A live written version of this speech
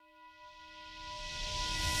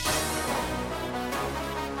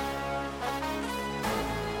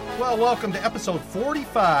Well, welcome to episode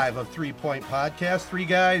 45 of 3 Point Podcast. 3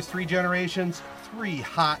 guys, 3 generations, 3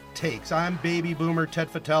 hot takes. I'm baby boomer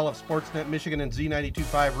Ted Fattel of Sportsnet Michigan and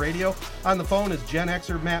Z92.5 Radio. On the phone is Gen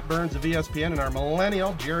Xer Matt Burns of ESPN and our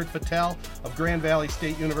millennial Jared Fattel of Grand Valley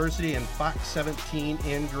State University and Fox 17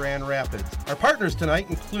 in Grand Rapids. Our partners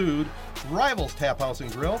tonight include Rivals Tap House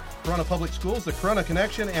and Grill, Corunna Public Schools, the Corunna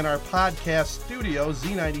Connection, and our podcast studio,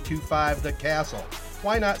 Z92.5 The Castle.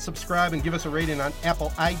 Why not subscribe and give us a rating on Apple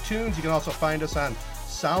iTunes? You can also find us on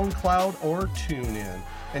SoundCloud or TuneIn.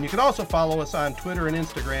 And you can also follow us on Twitter and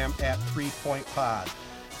Instagram at 3 Point Pod.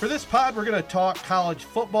 For this pod, we're going to talk college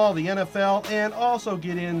football, the NFL, and also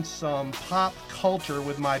get in some pop culture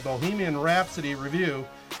with my Bohemian Rhapsody review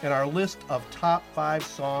and our list of top 5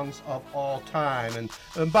 songs of all time.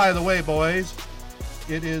 And by the way, boys,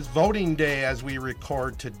 it is voting day as we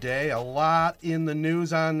record today. A lot in the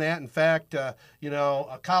news on that. In fact,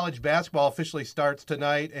 college basketball officially starts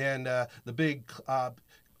tonight, and the big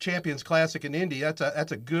Champions Classic in Indy.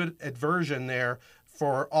 That's a good adversion there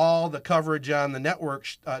for all the coverage on the network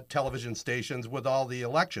television stations with all the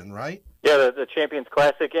election, right? Yeah, the Champions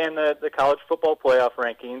Classic and the college football playoff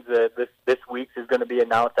rankings. This week's is going to be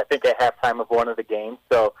announced, I think, at halftime of one of the games.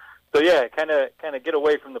 So yeah, kind of get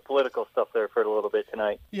away from the political stuff there for a little bit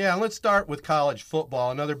tonight. Yeah, let's start with college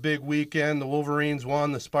football. Another big weekend. The Wolverines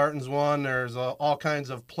won, the Spartans won. There's all kinds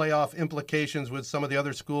of playoff implications with some of the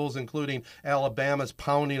other schools, including Alabama's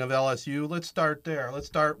pounding of LSU. Let's start there. Let's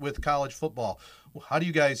start with college football. How do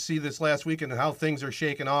you guys see this last weekend and how things are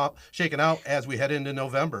shaken out as we head into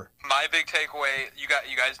November? My big takeaway, you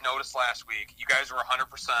guys noticed last week, you guys were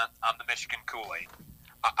 100% on the Michigan Kool-Aid.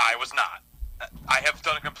 I was not. I have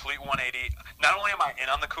done a complete 180. Not only am I in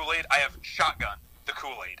on the Kool-Aid, I have shotgun the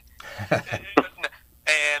Kool-Aid.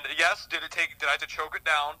 And yes, did I have to choke it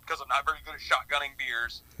down because I'm not very good at shotgunning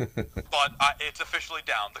beers? But it's officially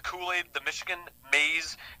down. The Kool-Aid, the Michigan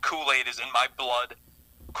Maize Kool-Aid is in my blood.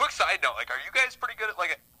 Quick side note, are you guys pretty good at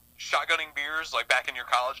shotgunning beers back in your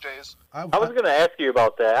college days? I was going to ask you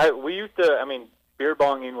about that. We used to, beer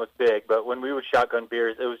bonging was big, but when we would shotgun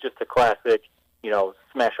beers, it was just a classic,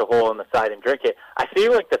 smash a hole in the side and drink it. I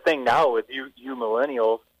feel like the thing now with you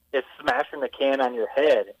millennials is smashing the can on your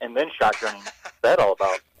head and then shotgunning. What's that all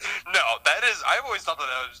about? No, I've always thought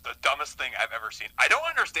that was the dumbest thing I've ever seen. I don't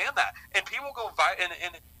understand that. And people go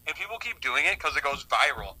and people keep doing it because it goes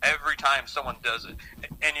viral every time someone does it.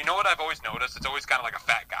 And you know what I've always noticed? It's always kind of like a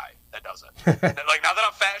fat guy that does it. Not that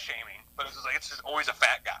I'm fat shaming, but it's just always a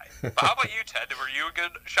fat guy. But how about you, Ted? Were you a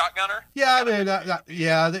good shotgunner?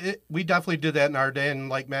 Yeah, we definitely did that in our day. And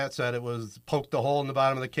like Matt said, it was poke the hole in the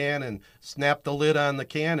bottom of the can and snap the lid on the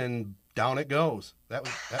can and down it goes. That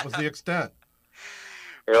was the extent.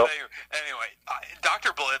 Yep. Anyway,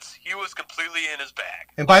 Dr. Blitz, he was completely in his bag.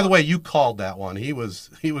 And by the way, you called that one. He was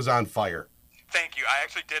on fire. Thank you. I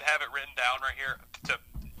actually did have it written down right here.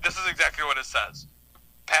 This is exactly what it says.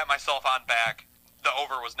 Pat myself on back. The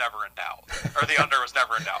over was never in doubt, or the under was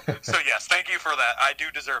never in doubt. So yes, thank you for that. I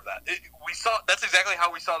do deserve that. That's exactly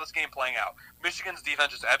how we saw this game playing out. Michigan's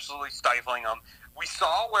defense is absolutely stifling them. We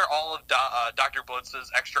saw where all of Dr.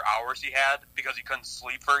 Blitz's extra hours he had because he couldn't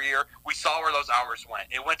sleep for a year. We saw where those hours went.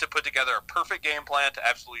 It went to put together a perfect game plan to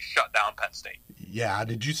absolutely shut down Penn State. Yeah,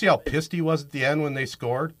 did you see how pissed he was at the end when they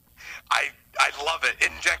scored? I love it.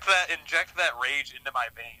 Inject that rage into my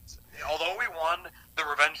veins. Although we won, the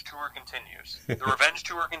revenge tour continues. The revenge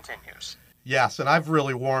tour continues. Yes, and I've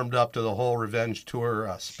really warmed up to the whole revenge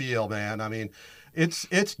tour spiel, man.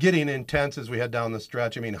 It's getting intense as we head down the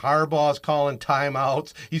stretch. Harbaugh's calling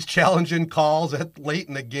timeouts. He's challenging calls late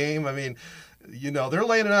in the game. They're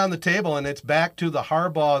laying it on the table, and it's back to the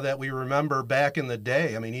Harbaugh that we remember back in the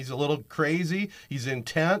day. He's a little crazy. He's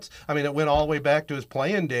intense. It went all the way back to his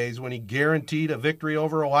playing days when he guaranteed a victory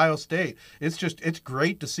over Ohio State. It's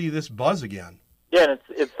great to see this buzz again. Yeah, and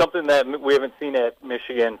it's something that we haven't seen at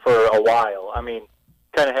Michigan for a while.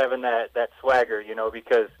 Kind of having that swagger,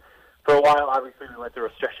 because for a while, obviously, we went through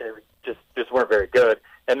a stretch that we just weren't very good.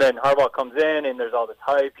 And then Harbaugh comes in, and there's all this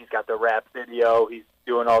hype. He's got the rap video. He's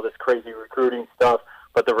doing all this crazy recruiting stuff,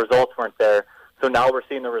 but the results weren't there. So now we're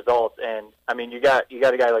seeing the results, and you got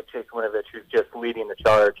a guy like Chase Winovich who's just leading the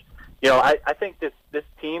charge. I think this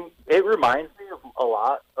team, it reminds me of a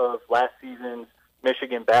lot of last season's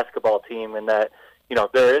Michigan basketball team in that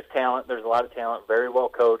there is talent, there's a lot of talent, very well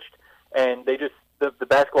coached, and they just the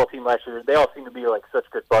basketball team last year, they all seem to be like such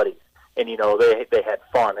good buddies. And, they had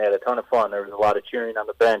fun. They had a ton of fun. There was a lot of cheering on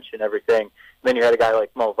the bench and everything. And then you had a guy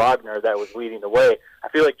like Mo Wagner that was leading the way. I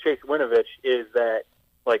feel like Chase Winovich is that,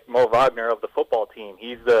 Mo Wagner of the football team.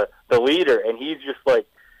 He's the leader, and he's just,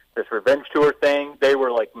 revenge tour thing. They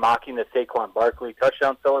were like mocking the Saquon Barkley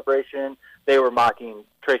touchdown celebration. They were mocking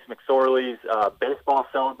Trace McSorley's baseball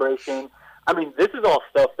celebration. I mean, this is all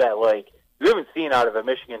stuff that like we haven't seen out of a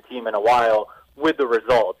Michigan team in a while with the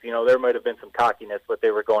results. You know, there might have been some cockiness, but they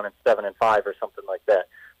were going in 7-5 or something like that.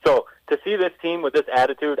 So to see this team with this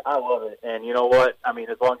attitude, I love it. And you know what? I mean,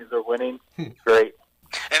 as long as they're winning, great.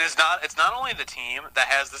 And it's not only the team that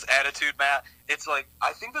has this attitude, Matt. It's like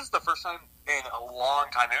I think this is the first time in a long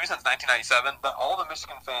time, maybe since 1997, that all the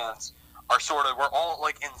Michigan fans are we're all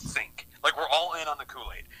like in sync. Like we're all in on the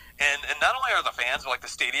Kool-Aid. And not only are the fans, but like the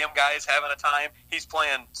stadium guys having a time. He's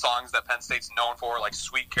playing songs that Penn State's known for, like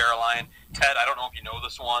Sweet Caroline. Ted, I don't know if you know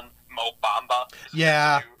this one, Mo Bamba.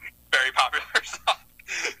 Yeah. Very popular song.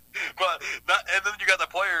 And then you got the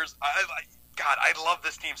players. I love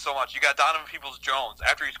this team so much. You got Donovan Peoples-Jones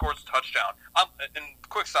after he scores a touchdown. And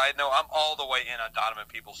quick side note, I'm all the way in on Donovan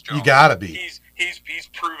Peoples-Jones. You gotta be. He's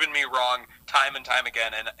proven me wrong time and time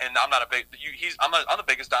again, and I'm not I'm the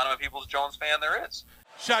biggest Donovan Peoples-Jones fan there is.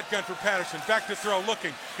 Shotgun for Patterson, back to throw,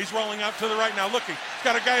 looking. He's rolling out to the right now, looking. He's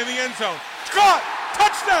got a guy in the end zone. Caught!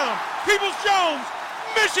 Touchdown! Peoples-Jones!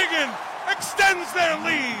 Michigan extends their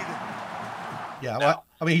lead. Yeah, well,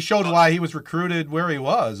 I mean, he showed why he was recruited where he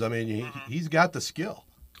was. I mean, he's got the skill.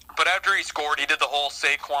 But after he scored, he did the whole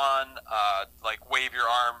Saquon, wave your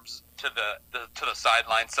arms to the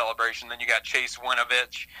sideline celebration. Then you got Chase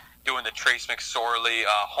Winovich doing the Trace McSorley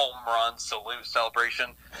home run salute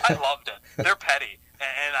celebration. I loved it. They're petty,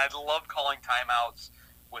 and I love calling timeouts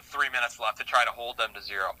with 3 minutes left to try to hold them to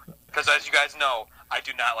 0. Because as you guys know, I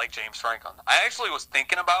do not like James Franklin. I actually was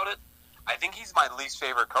thinking about it. I think he's my least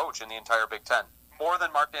favorite coach in the entire Big Ten, more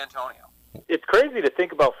than Mark D'Antonio. It's crazy to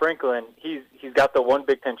think about Franklin. He's got the one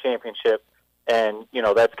Big Ten championship, and you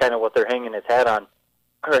know that's kind of what they're hanging their hat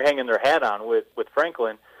on with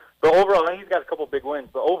Franklin. But overall, he's got a couple big wins.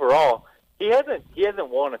 But overall, he hasn't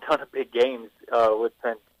won a ton of big games with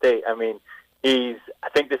Penn State. I mean, I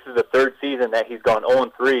think this is the third season that he's gone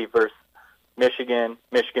 0-3 versus Michigan,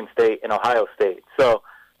 Michigan State, and Ohio State. So,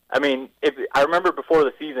 I mean, I remember before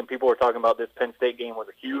the season, people were talking about this Penn State game was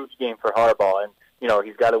a huge game for Harbaugh, and you know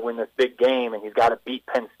he's got to win this big game and he's got to beat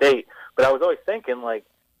Penn State. But I was always thinking, like,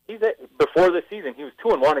 before the season, he was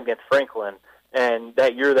 2-1 against Franklin, and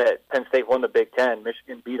that year that Penn State won the Big Ten,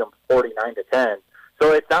 Michigan beat them 49-10.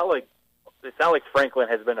 So it's not like Franklin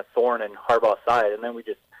has been a thorn in Harbaugh's side, and then we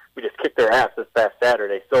just kicked their ass this past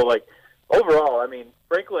Saturday. So like overall, I mean,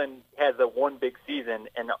 Franklin has a one big season,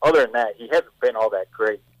 and other than that, he hasn't been all that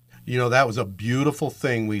great. You know, that was a beautiful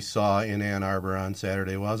thing we saw in Ann Arbor on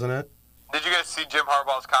Saturday, wasn't it? Did you guys see Jim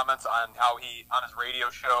Harbaugh's comments on how on his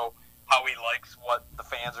radio show, how he likes what the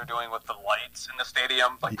fans are doing with the lights in the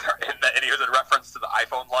stadium? Like, and he was in reference to the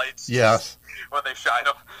iPhone lights. Yes. When they shine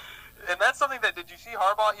them. And that's something that, did you see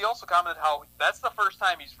Harbaugh? He also commented how that's the first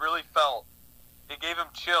time he's really felt, it gave him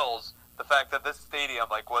chills, the fact that this stadium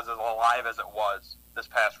was as alive as it was this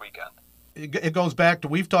past weekend. It goes back to,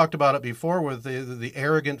 we've talked about it before with the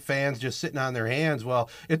arrogant fans just sitting on their hands. Well,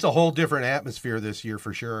 it's a whole different atmosphere this year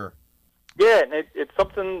for sure. Yeah, and it's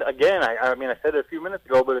something, again, I mean, I said it a few minutes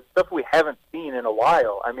ago, but it's stuff we haven't seen in a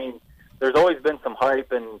while. I mean, there's always been some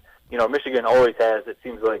hype, and, you know, Michigan always has, it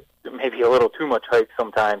seems like, maybe a little too much hype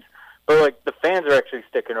sometimes. But, like, the fans are actually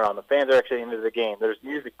sticking around. The fans are actually into the game. There's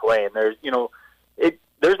music playing. There's, you know,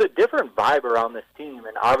 there's a different vibe around this team,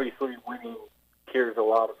 and obviously winning cures a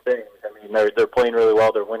lot of things. I mean, they're playing really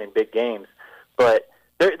well. They're winning big games. But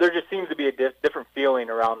there just seems to be a different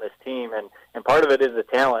feeling around this team, and part of it is the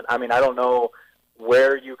talent. I mean, I don't know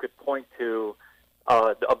where you could point to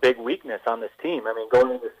a big weakness on this team. I mean,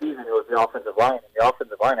 going into the season, it was the offensive line, and the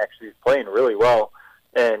offensive line actually is playing really well,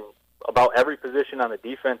 and about every position on the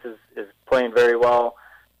defense is playing very well.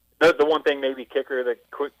 The one thing, maybe kicker, the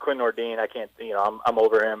Quinn Nordin, I can't, you know, I'm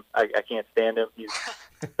over him. I can't stand him.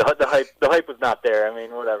 The hype was not there. I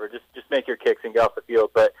mean, whatever. Just make your kicks and get off the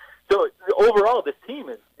field. But so overall, this team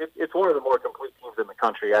it's one of the more complete teams in the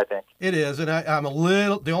country, I think. It is, and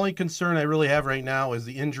the only concern I really have right now is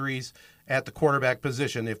the injuries at the quarterback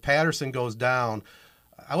position. If Patterson goes down,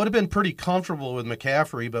 I would have been pretty comfortable with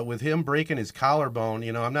McCaffrey, but with him breaking his collarbone,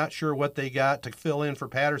 you know, I'm not sure what they got to fill in for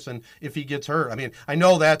Patterson if he gets hurt. I mean, I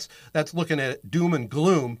know that's looking at doom and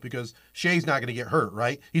gloom because Shea's not going to get hurt,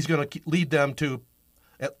 right? He's going to lead them to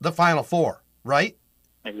the Final Four, right?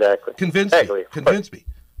 Exactly. Convince me.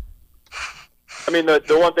 I mean,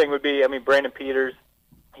 the one thing would be, I mean, Brandon Peters,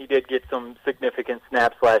 he did get some significant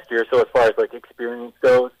snaps last year, so as far as, like, experience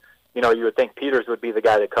goes, you know, you would think Peters would be the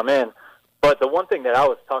guy to come in. But the one thing that I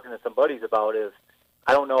was talking to some buddies about is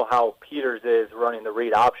I don't know how Peters is running the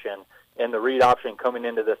read option. and the read option coming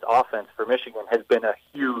into this offense for Michigan has been a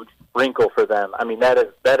huge wrinkle for them. I mean, that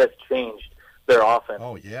has changed their offense.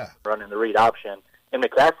 Oh, yeah. Running the read option. And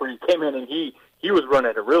McCaffrey came in and he was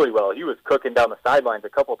running it really well. He was cooking down the sidelines a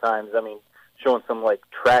couple times. I mean, showing some like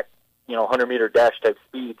track, 100-meter dash type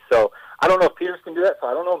speed. So I don't know if Peters can do that. So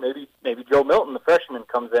I don't know. Maybe Joe Milton, the freshman,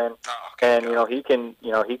 comes in and he can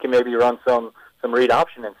maybe run some read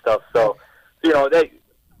option and stuff. So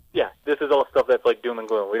this is all stuff that's like doom and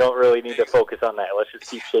gloom. We don't really need to focus on that. Let's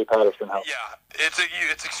just keep Shea Patterson out. Yeah,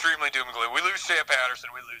 it's extremely doom and gloom. We lose Shea Patterson,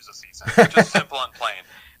 we lose the season. Just simple and plain.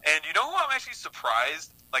 And you know who I'm actually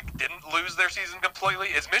surprised didn't lose their season completely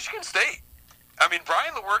is Michigan State. I mean,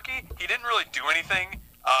 Brian Lewerke, he didn't really do anything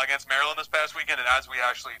against Maryland this past weekend, and as we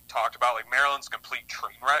actually talked about, Maryland's complete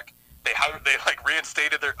train wreck. They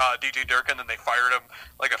reinstated their DJ Durkin, and they fired him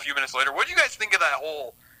a few minutes later. What do you guys think of that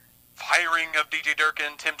whole firing of DJ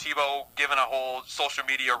Durkin? Tim Tebow giving a whole social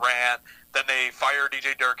media rant, then they fire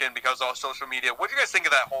DJ Durkin because of social media. What do you guys think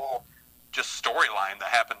of that whole just storyline that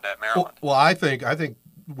happened at Maryland? Well, I think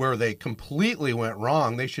where they completely went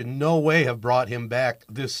wrong, they should no way have brought him back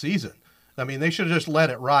this season. I mean, they should have just let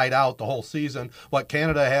it ride out the whole season.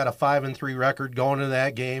 Canada had a 5-3 record going into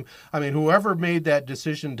that game. I mean, whoever made that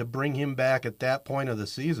decision to bring him back at that point of the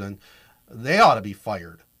season, they ought to be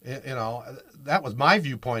fired. That was my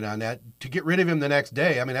viewpoint on that. To get rid of him the next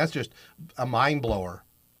day, I mean, that's just a mind blower.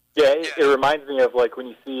 Yeah, it reminds me of when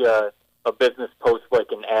you see a business post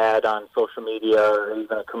an ad on social media or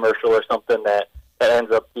even a commercial or something that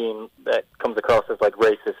ends up that comes across as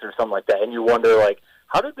racist or something like that, and you wonder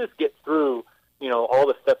how did this get through all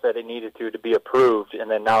the steps that it needed to be approved,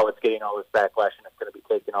 and then now it's getting all this backlash and it's going to be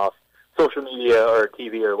taken off social media or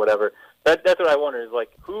TV or whatever. That's what I wonder is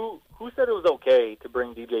who said it was okay to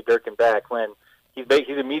bring DJ Durkin back when he's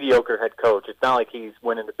a mediocre head coach. It's not like he's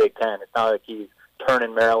winning the Big Ten. It's not like he's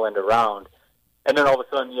turning Maryland around. And then all of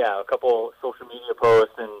a sudden, a couple social media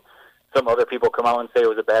posts and some other people come out and say it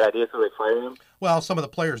was a bad idea, so they fired him. Well, some of the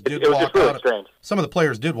players did walk out. It was just really strange. Some of the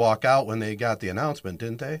players did walk out when they got the announcement,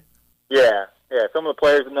 didn't they? Yeah. Some of the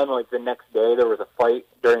players, and then the next day there was a fight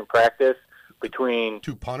during practice between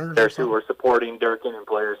two punters, players who were supporting Durkin and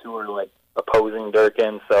players who were opposing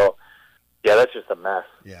Durkin. So that's just a mess.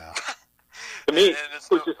 Yeah. To me, it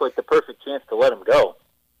was just the perfect chance to let him go.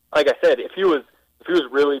 Like I said, if he was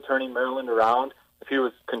really turning Maryland around, if he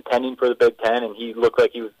was contending for the Big Ten and he looked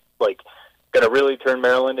like he was going to really turn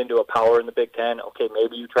Maryland into a power in the Big Ten, okay,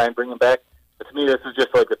 maybe you try and bring him back. But to me, this is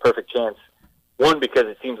just the perfect chance. One, because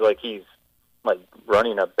it seems like he's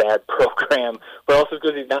running a bad program, but also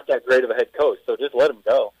because he's not that great of a head coach. So just let him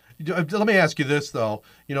go. Let me ask you this, though.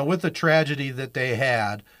 With the tragedy that they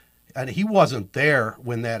had, and he wasn't there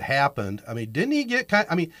when that happened, I mean, didn't he get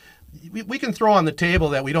we can throw on the table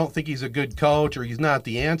that we don't think he's a good coach or he's not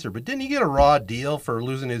the answer, but didn't he get a raw deal for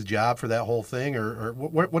losing his job for that whole thing? Or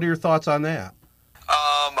what are your thoughts on that?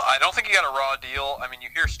 I don't think he got a raw deal. I mean, you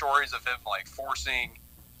hear stories of him forcing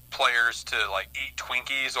players to eat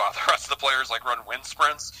Twinkies while the rest of the players run wind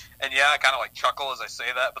sprints, and I kind of chuckle as I say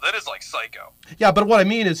that, but that is psycho. Yeah, but what I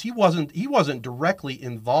mean is he wasn't directly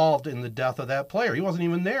involved in the death of that player. He wasn't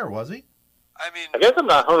even there, was he? I guess I'm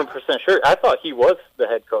not 100% sure. I thought he was the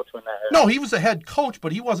head coach when that happened. No, he was the head coach,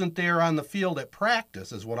 but he wasn't there on the field at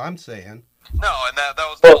practice, is what I'm saying. No, and that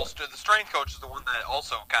was the strength coach is the one that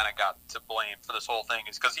also kind of got to blame for this whole thing,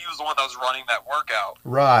 is because he was the one that was running that workout.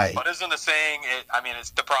 Right. But isn't the saying,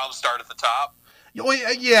 it's the problems start at the top?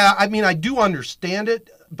 Yeah, I mean, I do understand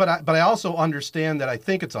it, but I also understand that I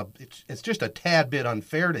think it's just a tad bit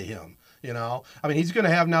unfair to him. I mean, he's going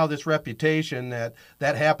to have now this reputation that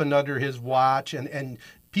happened under his watch, and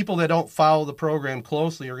people that don't follow the program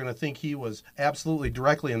closely are going to think he was absolutely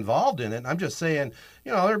directly involved in it. And I'm just saying,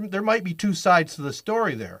 there might be two sides to the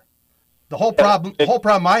story there. The whole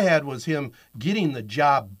problem I had was him getting the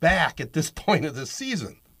job back at this point of the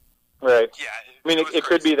season. Right. Yeah. I mean, it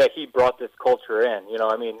could be that he brought this culture in.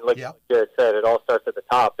 Jared said, it all starts at the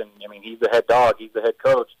top, and he's the head dog, he's the head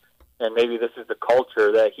coach. And maybe this is the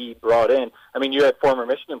culture that he brought in. I mean, you had former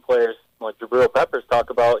Michigan players like Jabril Peppers talk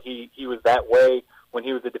about he was that way when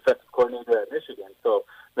he was the defensive coordinator at Michigan. So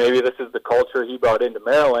maybe this is the culture he brought into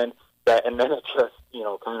Maryland, and then it just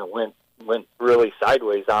kind of went really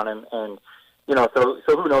sideways on him. And so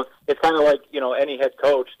who knows? It's kind of like any head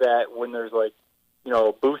coach that when there's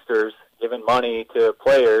boosters giving money to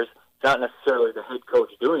players, it's not necessarily the head coach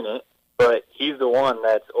doing it, but he's the one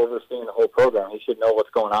that's overseeing the whole program. He should know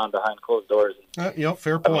what's going on behind closed doors.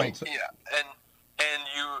 Fair point. And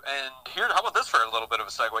here, how about this for a little bit of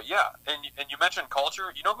a segue? Yeah, and you mentioned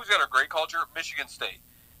culture. You know who's got a great culture? Michigan State.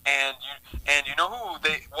 And you know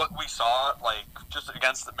what we saw like just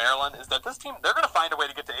against the Maryland is that this team, they're going to find a way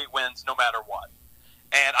to get to 8 wins no matter what.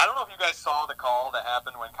 And I don't know if you guys saw the call that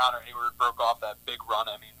happened when Connor Hayward broke off that big run.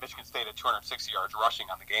 I mean, Michigan State had 260 yards rushing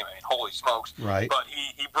on the game. I mean, holy smokes. Right. But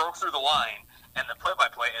he broke through the line and the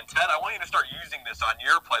play-by-play. And, Ted, I want you to start using this on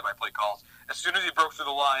your play-by-play calls. As soon as he broke through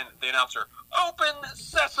the line, the announcer, "Open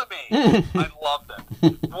sesame." I loved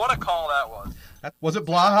it. What a call that was. Was it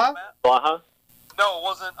Blaha? Blaha? No, it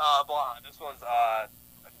wasn't Blaha. This was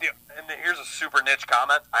and here's a super niche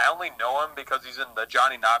comment. I only know him because he's in the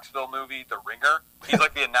Johnny Knoxville movie, The Ringer. He's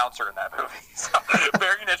like the announcer in that movie. So,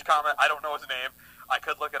 very niche comment. I don't know his name. I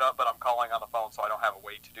could look it up, but I'm calling on the phone, so I don't have a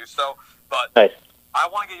way to do so. But Nice. I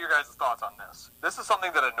want to get your guys' thoughts on this. This is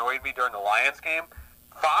something that annoyed me during the Lions game.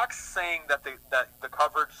 Fox saying that the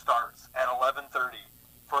coverage starts at 11:30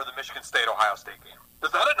 for the Michigan State-Ohio State game.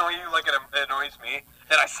 Does that annoy you like it annoys me?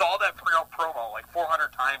 And I saw that promo like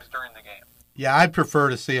 400 times during the game. Yeah, I'd prefer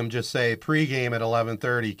to see him just say pregame at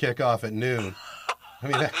 11:30, kickoff at noon. I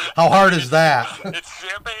mean, how hard is that? It's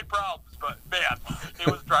champagne problems, but, man, it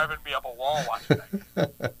was driving me up a wall watching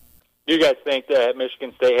that. Do you guys think that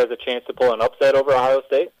Michigan State has a chance to pull an upset over Ohio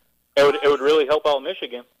State? It would really help out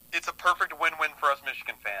Michigan. It's a perfect win-win for us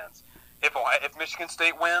Michigan fans. If Michigan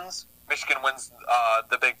State wins, Michigan wins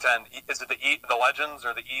the Big Ten. Is it the Legends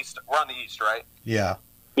or the East? We're on the East, right? Yeah.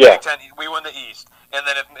 Yeah. Big Ten, we win the East. And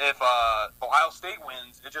then if Ohio State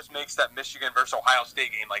wins, it just makes that Michigan versus Ohio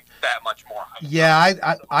State game like that much more hype.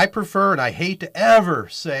 Yeah, I prefer, and I hate to ever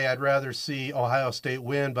say I'd rather see Ohio State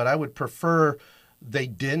win, but I would prefer they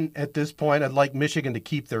didn't at this point. I'd like Michigan to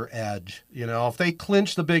keep their edge. You know, if they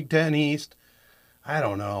clinch the Big Ten East, I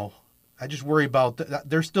don't know. I just worry about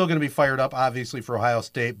they're still going to be fired up, obviously, for Ohio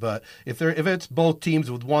State. But if it's both teams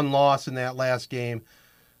with one loss in that last game,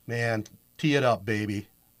 man, tee it up, baby.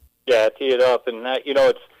 Yeah, tee it up. And,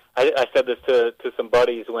 I said this to some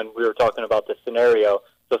buddies when we were talking about this scenario.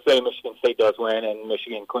 So say Michigan State does win and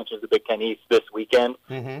Michigan clinches the Big Ten East this weekend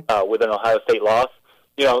with an Ohio State loss.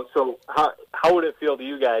 So how would it feel to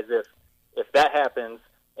you guys if that happens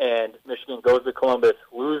and Michigan goes to Columbus,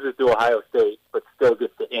 loses to Ohio State, but still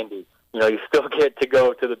gets to Indy? You still get to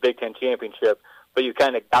go to the Big Ten championship, but you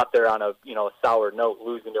kind of got there on a sour note,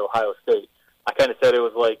 losing to Ohio State. I kind of said it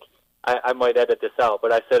was like, I might edit this out,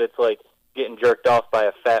 but I said it's like getting jerked off by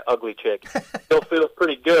a fat, ugly chick. Still feels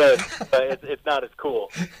pretty good, but it's not as cool.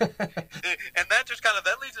 And that just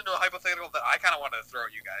that leads into a hypothetical that I kind of wanted to throw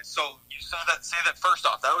at you guys. So you say that first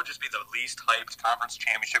off, that would just be the least hyped conference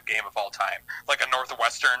championship game of all time, like a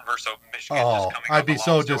Northwestern versus Michigan. Oh, just coming I'd be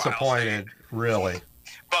so to disappointed, really.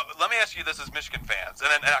 But let me ask you this as Michigan fans, and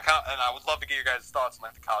I would love to get your guys' thoughts on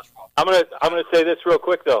the college football. I'm gonna say this real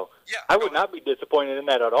quick though. Yeah, I would not be disappointed in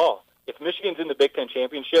that at all. If Michigan's in the Big Ten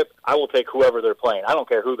championship, I will take whoever they're playing. I don't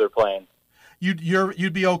care who they're playing.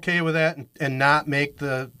 You'd be okay with that and not make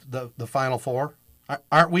the Final Four?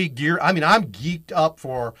 Aren't we geared? I mean, I'm geeked up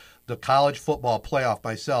for the college football playoff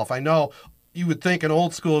myself. I know you would think an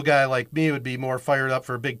old school guy like me would be more fired up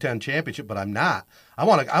for a Big Ten championship, but I'm not. I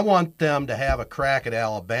want them to have a crack at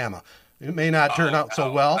Alabama. It may not turn out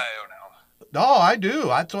so well. I don't know. No, I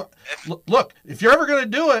do. Look, if you're ever going to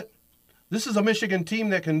do it, this is a Michigan team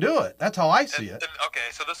that can do it. That's how I see it. Okay,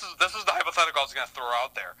 so this is the hypothetical I was going to throw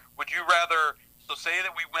out there. Would you rather? So say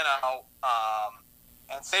that we win out,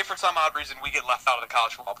 and say for some odd reason we get left out of the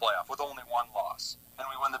college football playoff with only one loss, and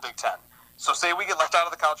we win the Big Ten. So say we get left out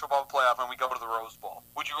of the college football playoff and we go to the Rose Bowl.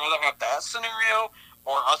 Would you rather have that scenario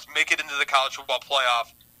or us make it into the college football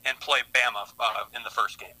playoff and play Bama in the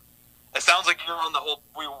first game? It sounds like you're on the whole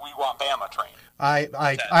we want Bama train. I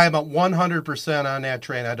am 100% on that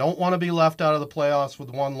train. I don't want to be left out of the playoffs with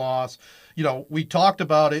one loss. We talked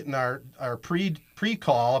about it in our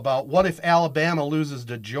pre-call about what if Alabama loses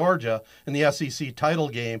to Georgia in the SEC title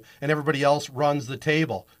game and everybody else runs the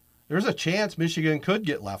table. There's a chance Michigan could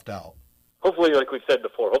get left out. Hopefully, like we said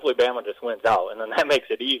before, Bama just wins out, and then that makes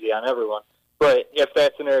it easy on everyone. But if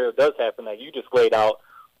that scenario does happen that you just laid out,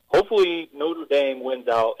 hopefully Notre Dame wins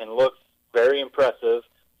out and looks very impressive.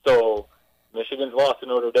 So Michigan's loss to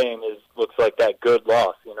Notre Dame looks like that good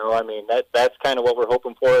loss. I mean that's kind of what we're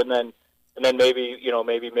hoping for, and then maybe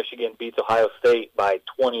Michigan beats Ohio State by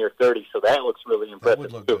 20 or 30. So that looks really impressive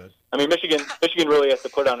that would look too. Good. I mean Michigan really has to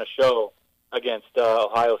put on a show against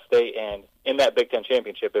Ohio State and in that Big Ten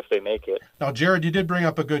championship if they make it. Now, Jared, you did bring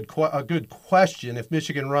up a good question. If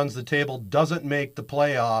Michigan runs the table, doesn't make the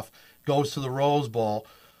playoff, goes to the Rose Bowl,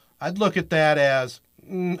 I'd look at that as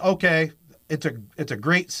okay. It's a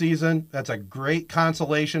great season. That's a great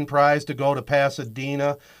consolation prize to go to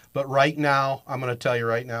Pasadena. But right now, I'm going to tell you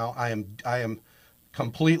right now, I am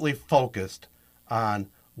completely focused on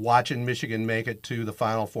watching Michigan make it to the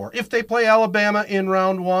Final Four. If they play Alabama in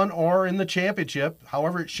round one or in the championship,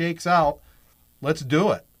 however it shakes out, let's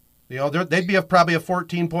do it. You know, they'd be probably a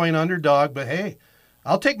 14-point underdog, but hey,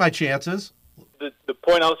 I'll take my chances. The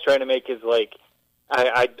point I was trying to make is, like,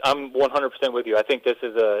 I'm 100% with you. I think this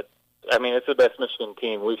is it's the best Michigan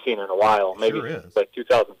team we've seen in a while, maybe since, like,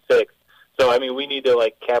 2006. So, I mean, we need to,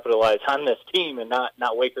 like, capitalize on this team and not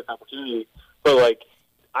waste this opportunity. But, like,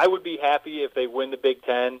 I would be happy if they win the Big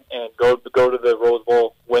Ten and go to the Rose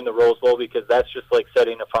Bowl, win the Rose Bowl, because that's just, like,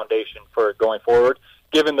 setting a foundation for going forward,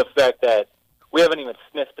 given the fact that we haven't even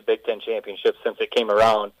sniffed the Big Ten championship since it came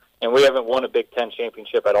around, and we haven't won a Big Ten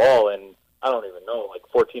championship at all in, I don't even know, like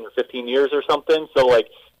 14 or 15 years or something. So, like,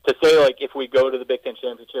 to say, like, if we go to the Big Ten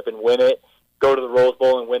championship and win it, go to the Rose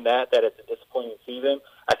Bowl and win that it's a disappointing season,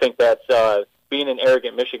 I think that's being an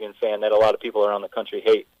arrogant Michigan fan that a lot of people around the country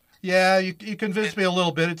hate. Yeah, you convinced me a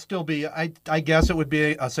little bit. It'd still be, I guess it would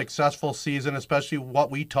be a successful season, especially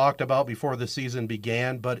what we talked about before the season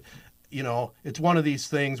began. But, you know, it's one of these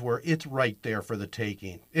things where it's right there for the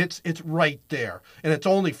taking. It's right there. And it's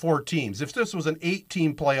only 4 teams. If this was an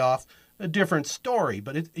 8-team playoff, a different story.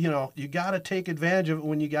 But, you got to take advantage of it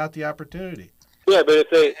when you got the opportunity. Yeah, but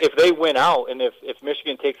if they win out and if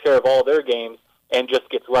Michigan takes care of all their games and just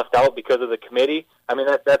gets left out because of the committee, I mean,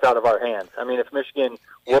 that's out of our hands. I mean, if Michigan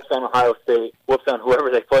whoops on Ohio State, whoops on whoever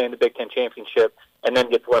they play in the Big Ten championship, and then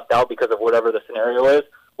gets left out because of whatever the scenario is,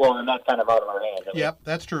 well, then that's kind of out of our hands. I mean, yep,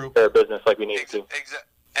 that's true. Their business like we need to.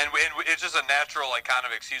 And it's just a natural, like, kind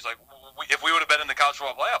of excuse. Like, if we would have been in the college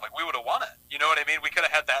football playoff, like, we would have won it. You know what I mean? We could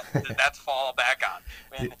have had that to fall back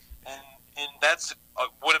on. And that's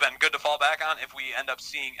would have been good to fall back on if we end up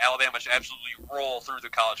seeing Alabama absolutely roll through the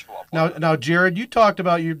college football playoff. Now, Jared, you talked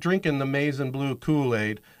about you drinking the maize and blue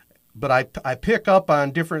Kool-Aid, but I pick up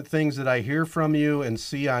on different things that I hear from you and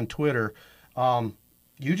see on Twitter.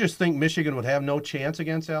 You just think Michigan would have no chance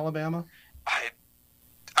against Alabama?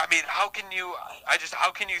 I mean, how can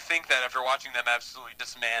you think that after watching them absolutely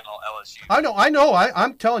dismantle LSU? I know.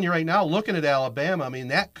 I'm telling you right now, looking at Alabama, I mean,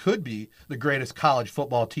 that could be the greatest college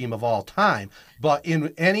football team of all time. But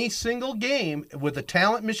in any single game, with the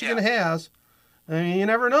talent Michigan has, I mean, you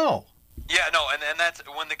never know. Yeah, no, and that's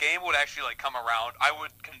when the game would actually, like, come around, I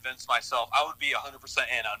would convince myself, I would be 100%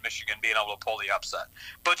 in on Michigan being able to pull the upset.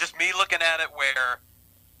 But just me looking at it where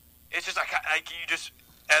it's just,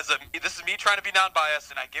 this is me trying to be non-biased,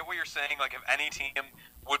 and I get what you're saying. Like, if any team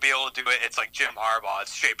would be able to do it, it's like Jim Harbaugh,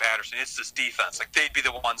 it's Shea Patterson, it's this defense. Like, they'd be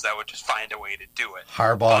the ones that would just find a way to do it.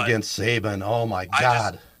 Harbaugh against Saban, oh my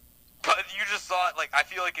God. But you just thought, like, I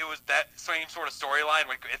feel like it was that same sort of storyline.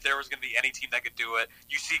 Like, if there was going to be any team that could do it,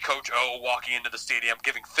 you see Coach O walking into the stadium,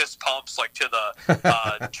 giving fist pumps, like, to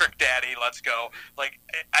the Trick Daddy, let's go. Like,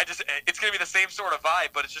 it's going to be the same sort of vibe,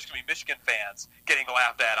 but it's just going to be Michigan fans getting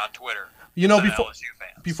laughed at on Twitter. You know,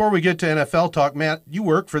 before we get to NFL talk, Matt, you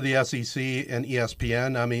work for the SEC and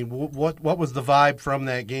ESPN. I mean, what was the vibe from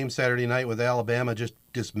that game Saturday night with Alabama just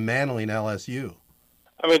dismantling LSU?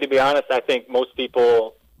 I mean, to be honest, I think most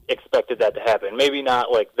people expected that to happen. Maybe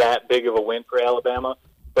not like that big of a win for Alabama,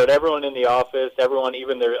 but everyone in the office,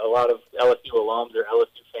 even a lot of LSU alums or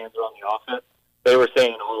LSU fans around the office, they were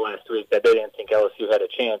saying all last week that they didn't think LSU had a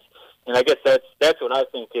chance. And I guess that's what I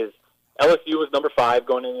think is LSU was number 5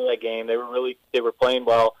 going into that game. They were playing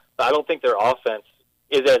well. But I don't think their offense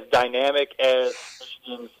is as dynamic as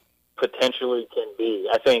Michigan's potentially can be.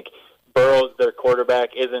 I think Burrows, their quarterback,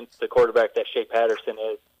 isn't the quarterback that Shea Patterson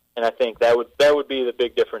is. And I think that would be the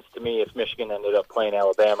big difference to me if Michigan ended up playing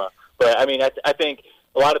Alabama. But, I mean, I think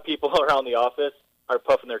a lot of people around the office are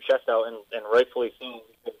puffing their chest out, and rightfully so,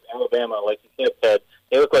 because Alabama, like you said,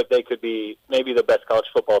 they look like they could be maybe the best college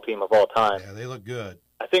football team of all time. Yeah, they look good.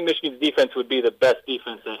 I think Michigan's defense would be the best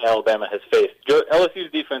defense that Alabama has faced.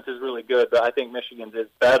 LSU's defense is really good, but I think Michigan's is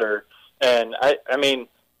better. And, I mean,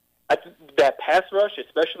 that pass rush,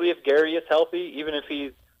 especially if Gary is healthy, even if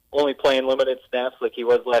he's only playing limited snaps like he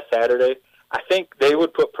was last Saturday, I think they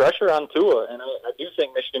would put pressure on Tua, and I do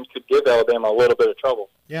think Michigan could give Alabama a little bit of trouble.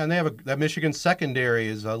 Yeah, and they have that Michigan secondary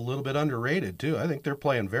is a little bit underrated, too. I think they're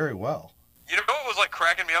playing very well. You know what was, like,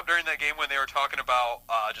 cracking me up during that game when they were talking about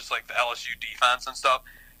just, like, the LSU defense and stuff?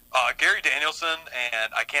 Gary Danielson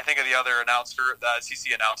and I can't think of the other announcer, the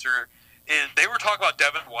SEC announcer, they were talking about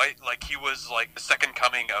Devin White like he was, like, the second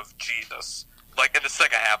coming of Jesus. Like, in the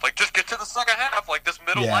second half. Like, just get to the second half. Like, this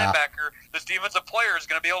middle linebacker, this defensive player is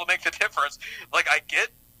going to be able to make the difference. Like, I get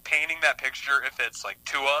painting that picture if it's, like,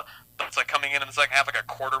 Tua, that's, like, coming in the second half like a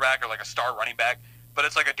quarterback or, like, a star running back. But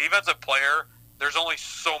it's, like, a defensive player, there's only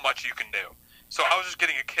so much you can do. So I was just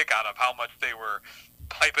getting a kick out of how much they were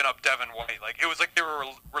piping up Devin White. Like, it was like they were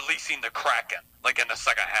releasing the Kraken, like, in the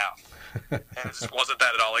second half. And it just wasn't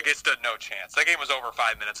that at all. Like, it stood no chance. That game was over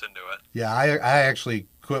 5 minutes into it. Yeah, I actually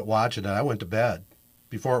quit watching it. I went to bed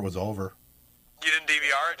before it was over. You didn't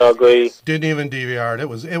DVR it? Ugly. Didn't even DVR it.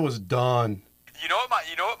 It was done. You know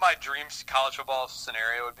what my dream college football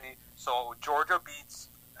scenario would be? So Georgia beats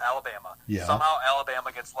Alabama. Yeah. Somehow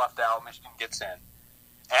Alabama gets left out. Michigan gets in.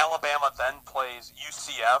 Alabama then plays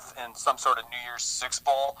UCF in some sort of New Year's Six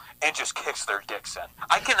Bowl and just kicks their dicks in.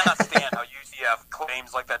 I cannot stand how UCF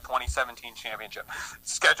claims like that 2017 championship.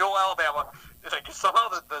 Schedule Alabama. Like, somehow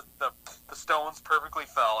the stones perfectly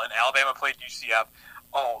fell and Alabama played UCF.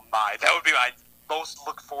 Oh my, that would be my most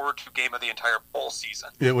look forward to game of the entire bowl season.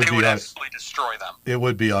 They would absolutely destroy them. It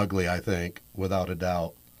would be ugly, I think, without a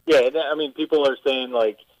doubt. Yeah, I mean, people are saying,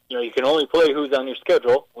 like, you know, you can only play who's on your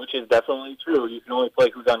schedule, which is definitely true. You can only play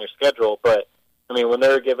who's on your schedule. But, I mean, when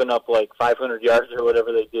they're giving up, like, 500 yards or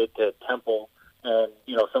whatever they did to Temple and,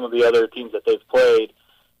 you know, some of the other teams that they've played,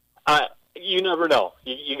 you never know.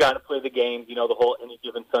 You got to play the games, you know, the whole any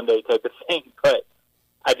given Sunday type of thing. But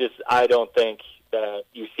I don't think that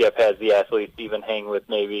UCF has the athletes to even hang with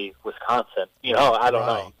maybe Wisconsin. You know, I don't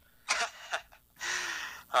know.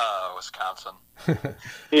 Wisconsin.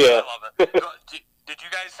 Yeah. I love it. Did you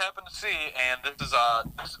guys happen to see, and this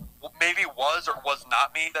maybe was or was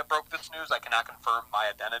not me that broke this news, I cannot confirm my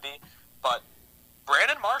identity, but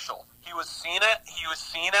Brandon Marshall, he was seen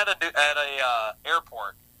at a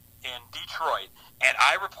airport in Detroit, and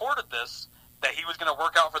I reported this, that he was going to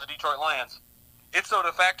work out for the Detroit Lions. It's so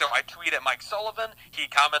de facto, I tweet at Mike Sullivan, he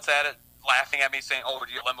comments at it, laughing at me, saying, "Oh,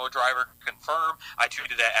 your limo driver confirm." I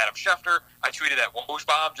tweeted at Adam Schefter. I tweeted at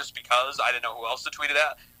Wojbomb just because I didn't know who else to tweet it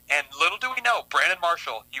at. And little do we know, Brandon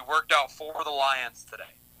Marshall, he worked out for the Lions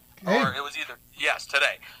today. Hey. Or it was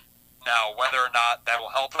today. Now, whether or not that will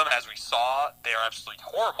help them, as we saw, they are absolutely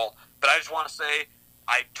horrible. But I just want to say,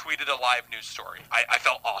 I tweeted a live news story. I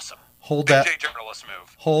felt awesome. Hold Big that J journalist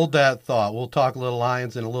move. Hold that thought. We'll talk Little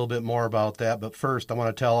Lions and a little bit more about that. But first, I want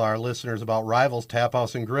to tell our listeners about Rivals Tap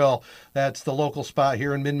House and Grill. That's the local spot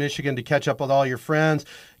here in mid-Michigan to catch up with all your friends.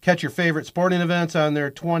 Catch your favorite sporting events on their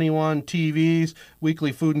 21 TVs.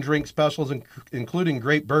 Weekly food and drink specials, including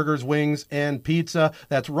great burgers, wings, and pizza.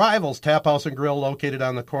 That's Rivals Tap House and Grill, located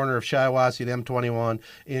on the corner of Shiawassee and M21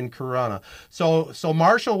 in Corunna. So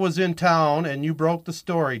Marshall was in town, and you broke the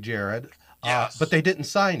story, Jared. Yes. But they didn't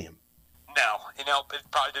sign him. No, it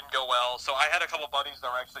probably didn't go well. So I had a couple buddies that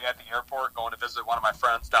were actually at the airport going to visit one of my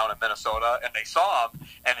friends down in Minnesota, and they saw him,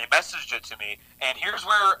 and they messaged it to me. And here's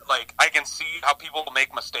where, like, I can see how people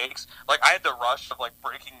make mistakes. Like, I had the rush of, like,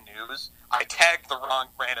 breaking news. I tagged the wrong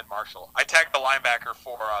Brandon Marshall. I tagged the linebacker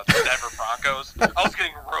for the Denver Broncos. I was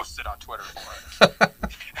getting roasted on Twitter for it.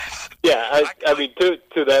 Yeah, I mean,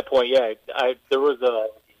 to that point, yeah, there was a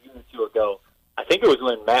year or two ago, I think it was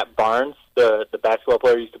when Matt Barnes, the basketball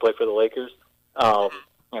player, used to play for the Lakers,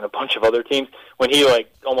 and a bunch of other teams, when he,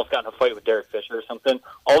 like, almost got in a fight with Derek Fisher or something.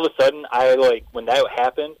 All of a sudden, when that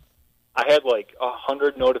happened, I had, like,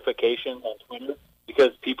 100 notifications on Twitter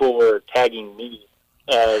because people were tagging me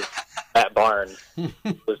as Matt Barnes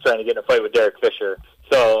was trying to get in a fight with Derek Fisher.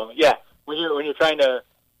 So, yeah, when you're trying to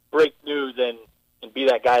break news and be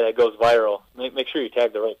that guy that goes viral, make sure you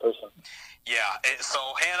tag the right person. Yeah, so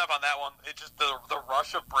hand up on that one. It just the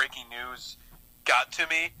rush of breaking news got to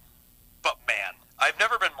me. But man, I've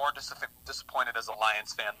never been more disappointed as a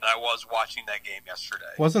Lions fan than I was watching that game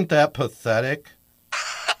yesterday. Wasn't that pathetic?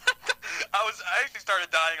 I actually started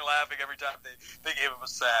dying laughing every time they gave him a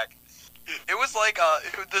sack. It was like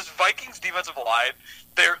this Vikings defensive line.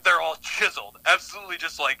 They're all chiseled, absolutely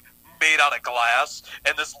just like made out of glass,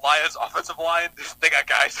 and this Lions offensive line, they got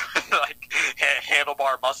guys with like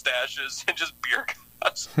handlebar mustaches and just beer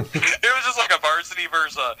guts. It was just like a varsity team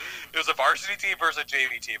versus a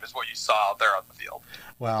JV team is what you saw out there on the field.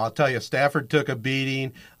 Well, I'll tell you, Stafford took a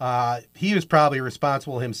beating. He was probably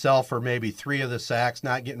responsible himself for maybe 3 of the sacks,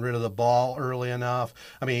 not getting rid of the ball early enough.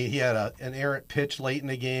 I mean, he had an errant pitch late in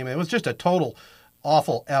the game. It was just a total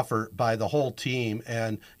awful effort by the whole team.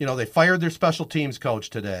 And, they fired their special teams coach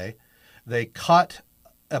today. They cut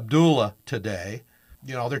Abdullah today.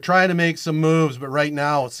 They're trying to make some moves, but right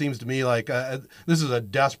now it seems to me like this is a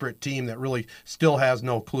desperate team that really still has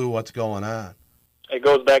no clue what's going on. It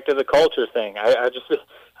goes back to the culture thing.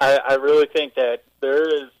 I really think that there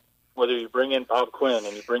is, whether you bring in Bob Quinn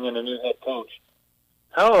and you bring in a new head coach,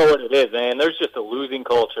 I don't know what it is, man. There's just a losing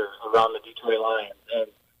culture around the Detroit Lions.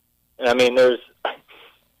 And I mean,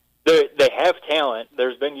 they have talent.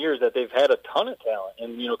 There's been years that they've had a ton of talent.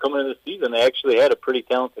 And, coming into the season, they actually had a pretty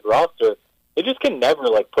talented roster. they just can never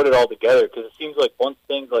like put it all together, because it seems like once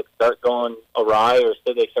things like start going awry or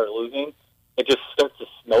say they start losing, it just starts to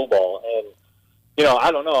snowball. And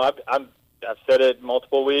I don't know. I've said it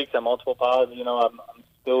multiple weeks on multiple pods. I'm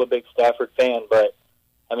still a big Stafford fan, but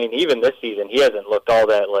I mean, even this season, he hasn't looked all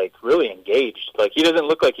that like really engaged. Like, he doesn't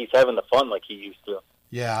look like he's having the fun like he used to.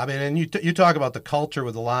 Yeah, I mean, and you talk about the culture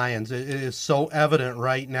with the Lions. It is so evident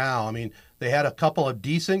right now. I mean, they had a couple of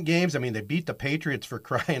decent games. I mean, they beat the Patriots, for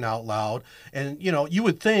crying out loud. And, you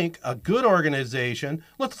would think a good organization,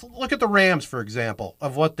 let's look at the Rams, for example,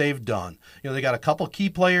 of what they've done. They got a couple key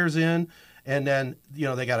players in, and then,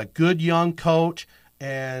 they got a good young coach,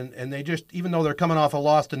 and they just, even though they're coming off a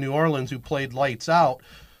loss to New Orleans, who played lights out,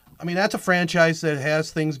 I mean, that's a franchise that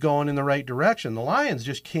has things going in the right direction. The Lions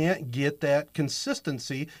just can't get that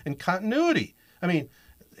consistency and continuity. I mean,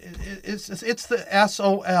 it's the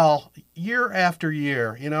SOL year after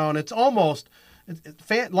year, and it's almost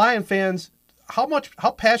Lion fans. How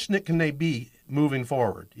passionate can they be moving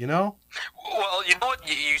forward? Well, you know what?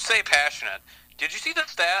 You say passionate. Did you see the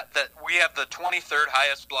stat that we have the 23rd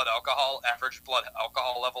highest average blood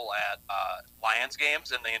alcohol level at Lions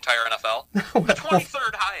games in the entire NFL? The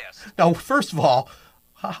 23rd highest. Now, first of all,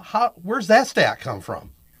 where's that stat come from?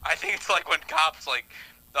 I think it's like when cops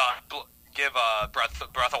give a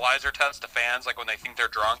breathalyzer test to fans, like when they think they're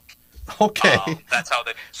drunk. Okay. That's how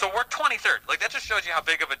they. So we're 23rd. Like, that just shows you how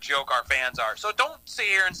big of a joke our fans are. So don't sit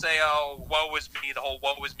here and say, "Oh, woe is me," the whole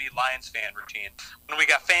 "woe is me" Lions fan routine. When we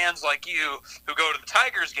got fans like you who go to the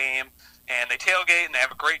Tigers game and they tailgate and they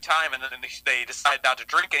have a great time, and then they decide not to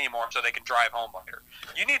drink anymore so they can drive home later.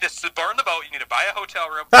 You need to burn the boat. You need to buy a hotel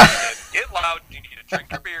room. You need to get loud. You need to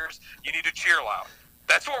drink your beers. You need to cheer loud.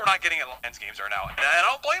 That's what we're not getting at Lions games right now. And I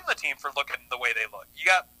don't blame the team for looking the way they look.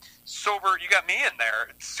 You got me in there,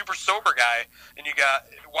 super sober guy, and you got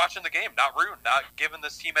watching the game, not rooting, not giving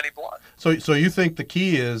this team any blood. So you think the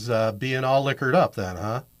key is being all liquored up then,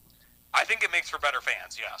 huh? I think it makes for better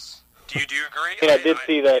fans, yes. Do you agree? Yeah,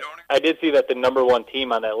 I did see that the number one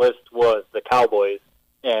team on that list was the Cowboys,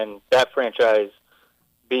 and that franchise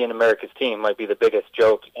being America's team might be the biggest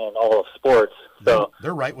joke in all of sports. So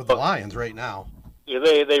they're right with the Lions right now. Yeah,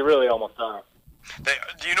 they really almost are.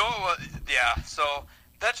 Do you know what? Yeah, so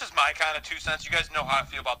that's just my kind of 2 cents. You guys know how I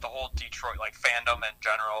feel about the whole Detroit fandom in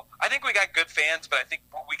general. I think we got good fans, but I think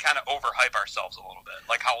we kind of overhype ourselves a little bit,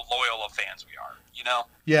 like how loyal of fans we are.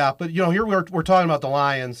 Yeah, but here we're talking about the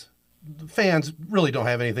Lions. The fans really don't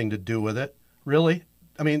have anything to do with it, really.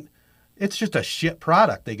 I mean, it's just a shit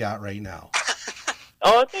product they got right now.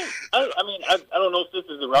 I don't know if this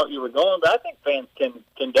is the route you were going, but I think fans can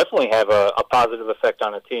definitely have a positive effect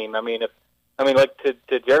on a team.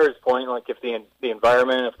 To Jared's point, like if the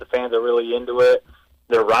environment, if the fans are really into it,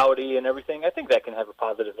 they're rowdy and everything, I think that can have a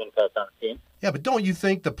positive impact on a team. Yeah, but don't you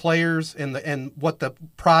think the players and what the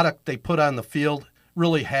product they put on the field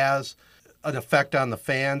really has an effect on the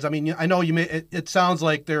fans? I mean, I know it sounds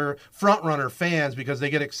like they're front runner fans because they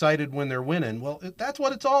get excited when they're winning. Well, that's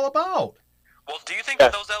what it's all about. Well, do you think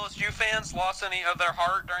that those LSU fans lost any of their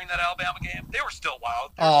heart during that Alabama game? They were still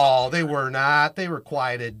loud. They were not. They were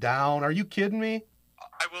quieted down. Are you kidding me?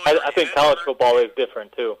 I think college football is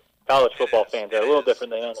different, too. College football fans are a little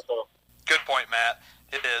different than NFL. Good point, Matt.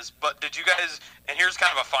 It is. But did you guys, and here's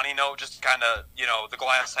kind of a funny note, just kind of, the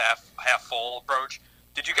glass half full approach.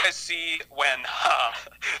 Did you guys see when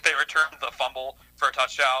they returned the fumble for a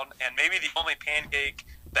touchdown, and maybe the only pancake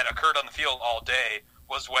that occurred on the field all day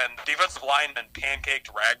was when defensive lineman pancaked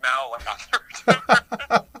Ragnow on third. How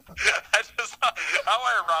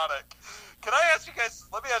ironic. Let me ask you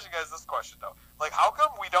guys this question, though. How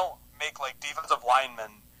come we don't make, defensive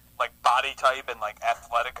linemen, body type and,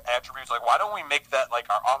 athletic attributes? Why don't we make that,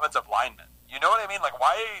 our offensive linemen? You know what I mean?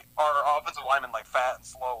 Why are offensive linemen, fat and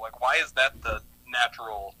slow? Why is that the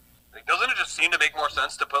natural... doesn't it just seem to make more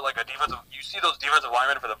sense to put, a defensive... You see those defensive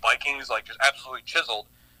linemen for the Vikings, just absolutely chiseled.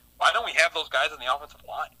 Why don't we have those guys on the offensive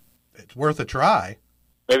line? It's worth a try.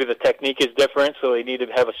 Maybe the technique is different, so they need to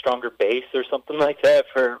have a stronger base or something like that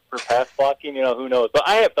for pass blocking. Who knows? But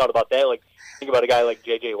I have thought about that. Think about a guy like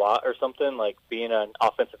J.J. Watt or something, being an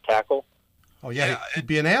offensive tackle. Oh, yeah, he'd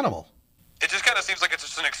be an animal. It just kind of seems like it's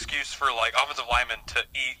just an excuse for, offensive linemen to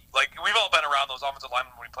eat. We've all been around those offensive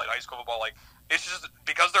linemen when we played high school football. It's just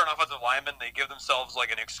because they're an offensive lineman, they give themselves,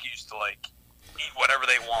 an excuse to, eat whatever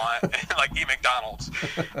they want and eat McDonald's.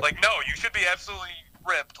 No, you should be absolutely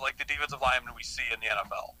ripped like the defensive linemen we see in the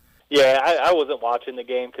NFL. Yeah, I wasn't watching the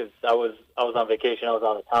game because I was on vacation. I was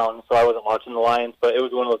out of town, so I wasn't watching the Lions. But it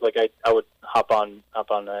was one of those I would hop on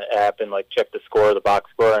the app and check the score, the box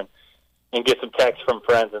score, and get some texts from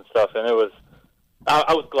friends and stuff. And it was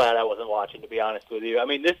I was glad I wasn't watching, to be honest with you. I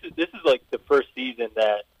mean, this is the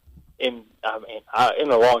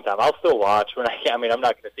in a long time. I'll still watch when I can. I mean, I'm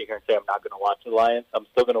not going to sit here and say I'm not going to watch the Lions. I'm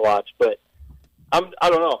still going to watch, but I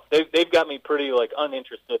don't know. They've got me pretty like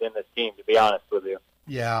uninterested in this team, to be honest with you.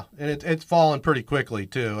 Yeah, and it's fallen pretty quickly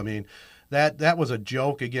too. I mean, that was a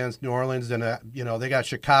joke against New Orleans, and they got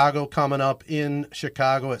Chicago coming up in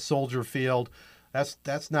Chicago at Soldier Field.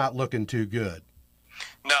 That's not looking too good.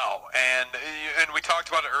 No, and we talked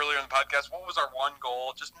about it earlier in the podcast. What was our one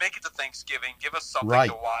goal? Just make it to Thanksgiving. Give us something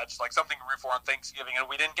to watch, like something to root for on Thanksgiving, and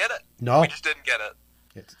we didn't get it. No. We just didn't get it.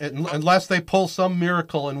 Unless they pull some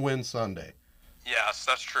miracle and win Sunday. Yes,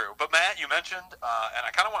 that's true. But, Matt, you mentioned, and I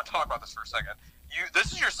kind of want to talk about this for a second,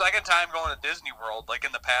 this is your second time going to Disney World, like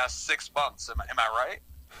in the past 6 months. Am I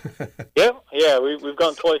right? Yeah, we've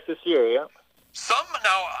gone twice this year, yeah.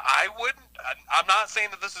 Now, I'm not saying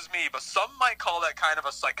that this is me, but some might call that kind of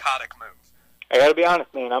a psychotic move. I got to be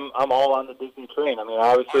honest, man. I'm all on the Disney train. I mean,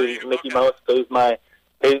 obviously, Mickey Mouse signs my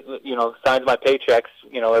paychecks,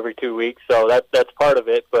 every 2 weeks, so that's part of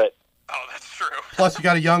it. But that's true. Plus, you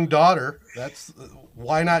got a young daughter.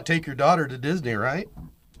 Why not take your daughter to Disney, right?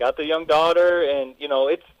 Got the young daughter, and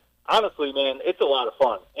it's honestly, man, it's a lot of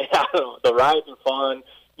fun. I don't know, the rides are fun.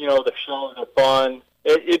 The shows are fun.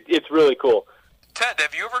 It's really cool. Ted,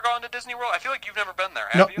 have you ever gone to Disney World? I feel like you've never been there,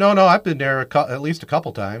 have you? No, I've been there at least a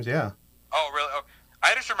couple times, yeah. Oh, really? Oh,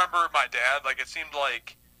 I just remember my dad, like, it seemed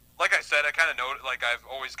like I said, I kind of noted, like, I've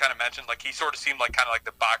always kind of mentioned, like, he sort of seemed like kind of like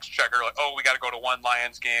the box checker, like, oh, we got to go to one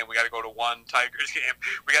Lions game, we got to go to one Tigers game,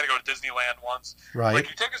 we got to go to Disneyland once. Right. Like,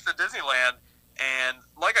 he took us to Disneyland, and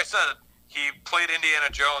like I said, he played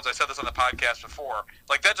Indiana Jones. I said this on the podcast before.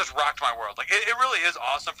 Like, that just rocked my world. Like, it really is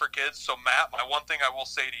awesome for kids. So, Matt, my one thing I will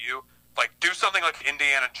say to you, like, do something like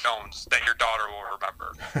Indiana Jones that your daughter will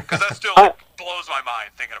remember. Because that still blows my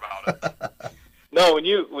mind thinking about it. No, when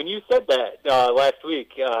you said that last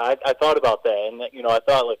week, I thought about that. And, I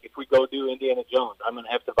thought, like, if we go do Indiana Jones, I'm going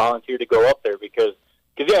to have to volunteer to go up there because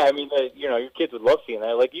yeah, I mean, your kids would love seeing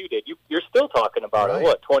that like you did. You're still talking about it,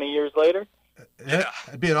 what, 20 years later? Yeah.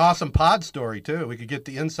 It'd be an awesome pod story, too. We could get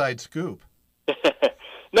the inside scoop.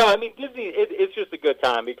 No, I mean, Disney, it's just a good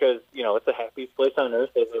time because, it's the happiest place on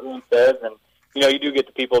earth, as everyone says. And, you do get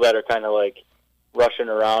the people that are kind of, like, rushing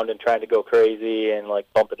around and trying to go crazy and, like,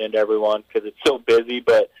 bumping into everyone because it's so busy.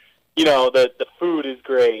 But, the food is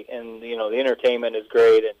great and, the entertainment is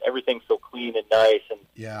great and everything's so clean and nice and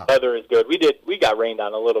weather is good. We got rained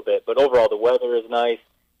on a little bit, but overall the weather is nice.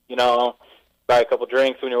 Buy a couple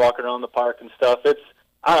drinks when you're walking around the park and stuff.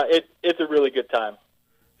 It's a really good time.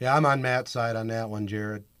 Yeah, I'm on Matt's side on that one,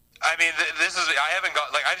 Jared. I mean, I haven't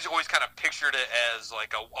got, like, I just always kind of pictured it as,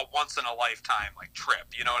 like, a once-in-a-lifetime, like, trip,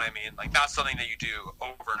 you know what I mean? Like, not something that you do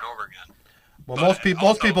over and over again. Well, most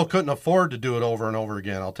people couldn't afford to do it over and over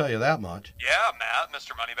again, I'll tell you that much. Yeah, Matt,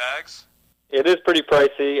 Mr. Moneybags. It is pretty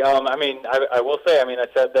pricey. I mean, I will say, I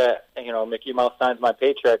said that, Mickey Mouse signs my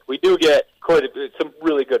paycheck. We do get some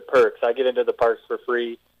really good perks. I get into the parks for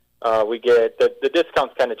free. We get the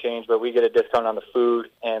discounts kind of change, but we get a discount on the food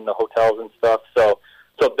and the hotels and stuff. So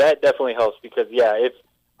that definitely helps because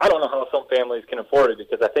I don't know how some families can afford it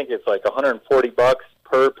because I think it's like $140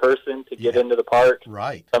 per person to get into the park.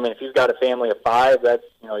 Right. I mean, if you've got a family of 5, that's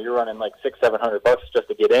you're running like $600-700 just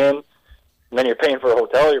to get in, and then you're paying for a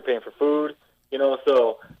hotel, you're paying for food.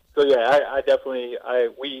 So yeah, I definitely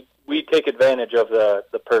we take advantage of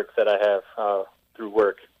the perks that I have through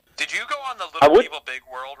work. Did you go on the Little People Big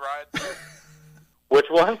World ride? Which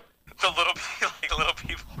one? The Little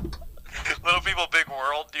People Big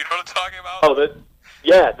World. Do you know what I'm talking about? Oh,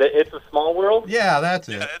 it's a small world. Yeah, that's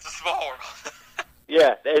it. Yeah, it's a small world.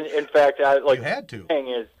 Yeah, and in fact, you had to. Thing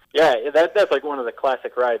is, that's like one of the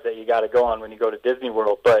classic rides that you got to go on when you go to Disney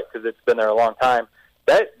World, but because it's been there a long time.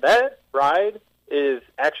 That ride is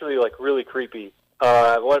actually like really creepy.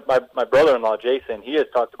 My brother-in-law Jason, he has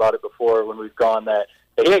talked about it before when we've gone. That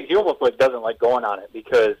he almost like doesn't like going on it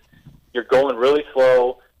because you're going really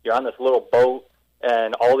slow. You're on this little boat,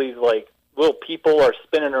 and all these like little people are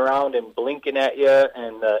spinning around and blinking at you.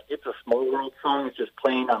 And "It's a Small World" song is just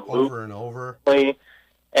playing on loop over and over. And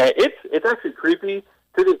it's actually creepy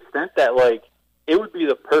to the extent that like it would be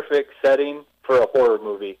the perfect setting for a horror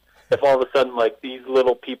movie. If all of a sudden, like, these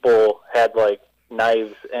little people had, like,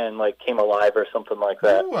 knives and, like, came alive or something like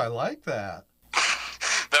that. Ooh, I like that.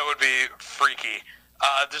 That would be freaky.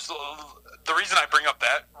 The reason I bring up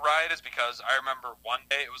that ride is because I remember one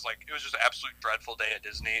day, it was just an absolute dreadful day at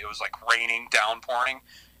Disney. It was, like, raining, downpouring.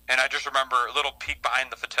 And I just remember a little peek behind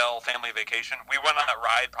the Fattel family vacation. We went on that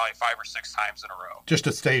ride probably 5 or 6 times in a row. Just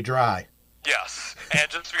to stay dry. Yes, and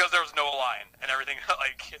just because there was no line and everything,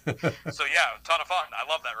 so yeah, a ton of fun. I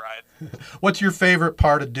love that ride. What's your favorite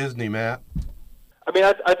part of Disney, Matt? I mean,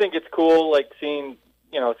 I think it's cool, like seeing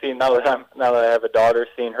now that I have a daughter,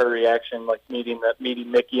 seeing her reaction, like meeting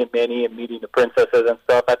Mickey and Minnie and meeting the princesses and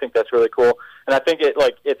stuff. I think that's really cool, and I think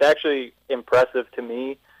it's actually impressive to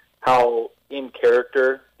me how in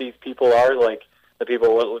character these people are. Like the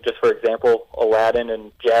people, just for example, Aladdin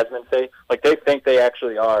and Jasmine say, like they think they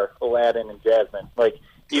actually are Aladdin and Jasmine. Like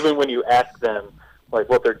even when you ask them like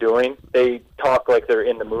what they're doing, they talk like they're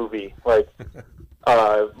in the movie. Like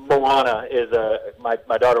Moana is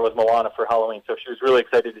my daughter was Moana for Halloween, so she was really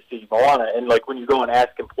excited to see Moana. And like when you go and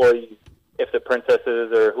ask employees if the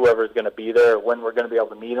princesses or whoever is going to be there, or when we're going to be able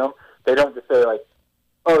to meet them, they don't just say like,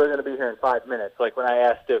 "Oh, they're going to be here in 5 minutes." Like when I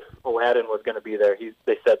asked if Aladdin was going to be there,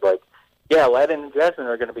 they said like, "Yeah, Aladdin and Jasmine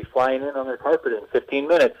are going to be flying in on their carpet in 15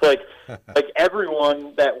 minutes." Like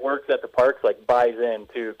everyone that works at the parks like buys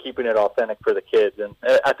into keeping it authentic for the kids, and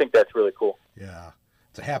I think that's really cool. Yeah.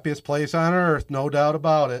 It's the happiest place on earth, no doubt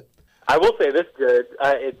about it. I will say this, Jared,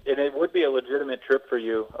 it would be a legitimate trip for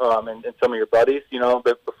you and some of your buddies,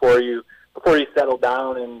 but before you settle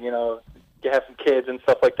down and, you have some kids and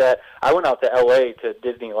stuff like that. I went out to L.A. to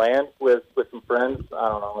Disneyland with some friends, I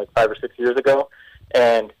don't know, like 5 or 6 years ago,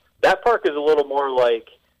 and that park is a little more like,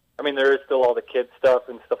 I mean, there is still all the kids stuff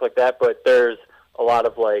and stuff like that, but there's a lot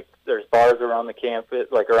of there's bars around the campus,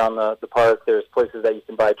 like around the park. There's places that you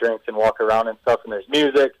can buy drinks and walk around and stuff, and there's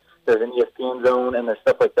music. There's an ESPN zone, and there's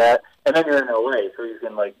stuff like that. And then you're in LA, so you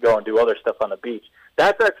can go and do other stuff on the beach.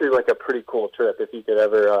 That's actually a pretty cool trip if you could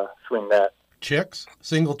ever swing that. Chicks?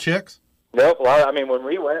 Single chicks? Nope. I mean, when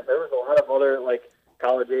we went, there was a lot of other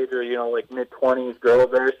college age or mid-20s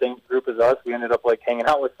girls there, same group as us. We ended up hanging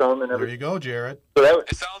out with some and everything. There you go, Jared. So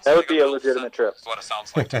that would be a legitimate trip. That's what it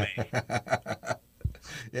sounds like to me.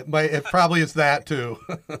 It probably is that too.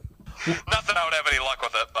 Not that I would have any luck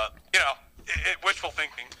with it, but wishful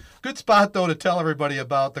thinking. Good spot, though, to tell everybody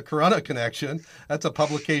about the Corunna Connection. That's a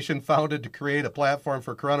publication founded to create a platform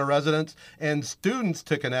for Corunna residents and students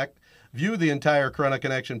to connect. View the entire Corunna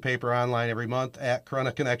Connection paper online every month at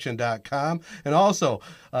corunnaconnection.com. And also,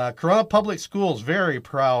 Corunna Public Schools, very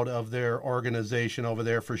proud of their organization over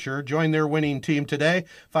there for sure. Join their winning team today.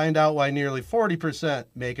 Find out why nearly 40%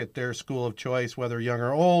 make it their school of choice, whether young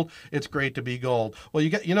or old. It's great to be gold. Well,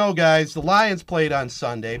 guys, the Lions played on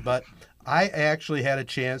Sunday, but I actually had a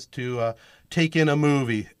chance to take in a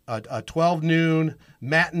movie, a 12 noon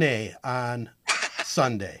matinee on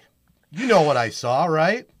Sunday. You know what I saw,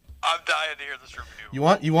 right? I'm dying to hear this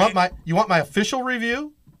review. You want my official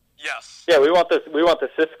review? Yes. Yeah, we want the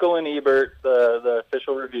Siskel and Ebert the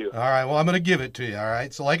official review. All right. Well, I'm going to give it to you. All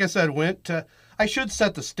right. So, like I said, I should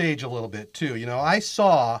set the stage a little bit too. I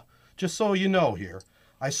saw, just so you know here,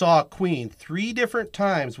 I saw Queen 3 different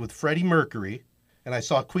times with Freddie Mercury, and I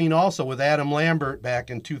saw Queen also with Adam Lambert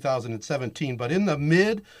back in 2017. But in the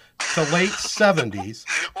mid to late 70s.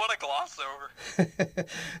 What a gloss over.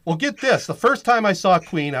 Well, get this. The first time I saw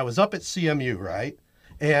Queen, I was up at CMU, right?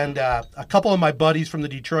 And a couple of my buddies from the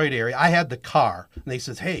Detroit area, I had the car. And they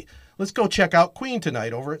says, "Hey, let's go check out Queen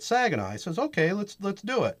tonight over at Saginaw." I says, "Okay, let's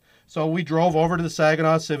do it." So we drove over to the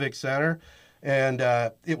Saginaw Civic Center, and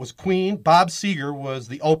it was Queen. Bob Seger was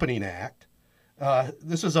the opening act.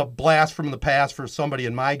 This is a blast from the past for somebody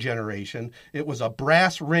in my generation. It was a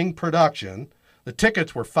brass ring production. The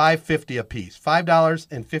tickets were $5.50 a piece,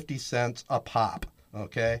 $5.50 a pop.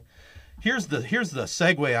 Okay, here's the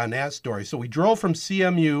segue on that story. So we drove from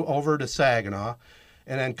CMU over to Saginaw,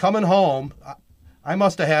 and then coming home, I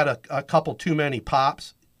must have had a couple too many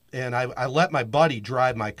pops, and I let my buddy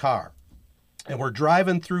drive my car, and we're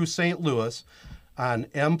driving through St. Louis on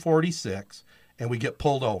M46, and we get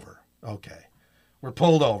pulled over. Okay, we're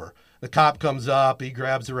pulled over. The cop comes up, he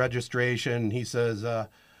grabs the registration, he says,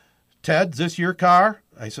 "Ted, is this your car?"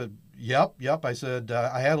 I said, Yep. I said,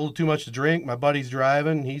 "I had a little too much to drink. My buddy's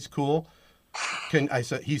driving. He's cool."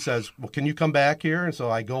 He says, "Well, can you come back here?" And so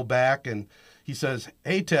I go back, and he says,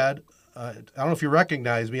 "Hey, Ted, I don't know if you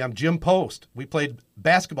recognize me. I'm Jim Post. We played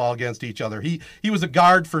basketball against each other." He was a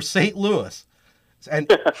guard for St. Louis.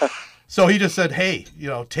 And so he just said, "Hey,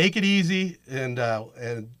 take it easy and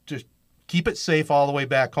just keep it safe all the way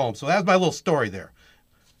back home." So that's my little story there.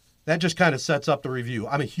 That just kind of sets up the review.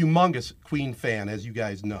 I'm a humongous Queen fan, as you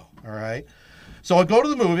guys know, all right? So I go to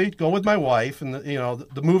the movie, go with my wife, and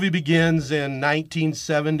the movie begins in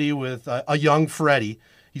 1970 with a young Freddie.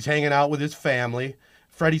 He's hanging out with his family.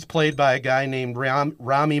 Freddie's played by a guy named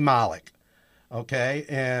Rami Malek, okay?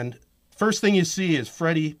 And first thing you see is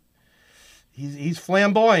Freddie, he's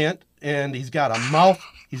flamboyant, and he's got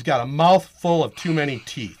a mouth full of too many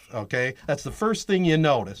teeth, okay? That's the first thing you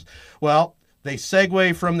notice. Well, they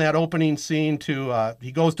segue from that opening scene to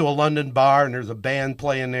he goes to a London bar, and there's a band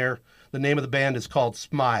playing there. The name of the band is called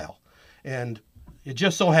Smile. And it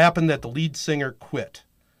just so happened that the lead singer quit.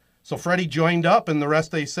 So Freddie joined up, and the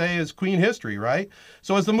rest, they say, is Queen history, right?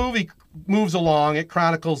 So as the movie moves along, it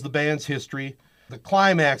chronicles the band's history. The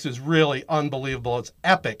climax is really unbelievable. It's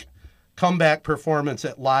epic. Comeback performance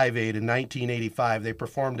at Live Aid in 1985. They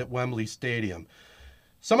performed at Wembley Stadium.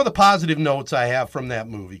 Some of the positive notes I have from that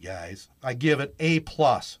movie, guys, I give it A+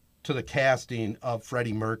 to the casting of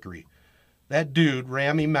Freddie Mercury. That dude,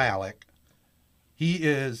 Rami Malek, he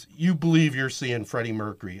is, you believe you're seeing Freddie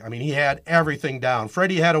Mercury. I mean, he had everything down.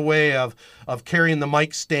 Freddie had a way of carrying the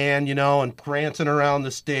mic stand, and prancing around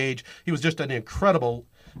the stage. He was just an incredible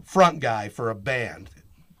front guy for a band.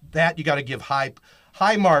 That, you got to give high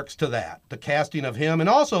marks to that, the casting of him, and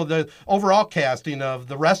also the overall casting of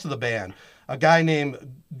the rest of the band. A guy named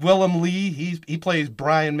Willem Lee, he plays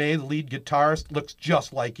Brian May, the lead guitarist, looks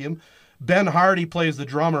just like him. Ben Hardy plays the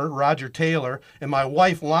drummer, Roger Taylor, and my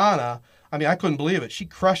wife, Lana, I mean, I couldn't believe it. She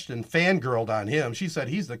crushed and fangirled on him. She said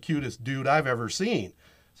he's the cutest dude I've ever seen.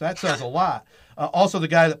 So that says a lot. Also, the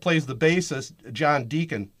guy that plays the bassist, John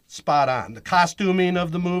Deacon, spot on. The costuming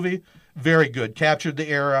of the movie, very good. Captured the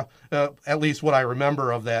era, at least what I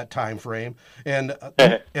remember of that time frame. And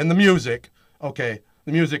the music, okay,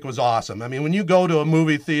 the music was awesome. I mean, when you go to a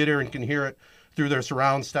movie theater and can hear it through their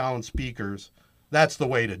surround sound speakers, that's the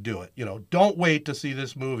way to do it. Don't wait to see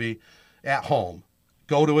this movie at home.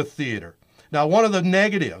 Go to a theater. Now, one of the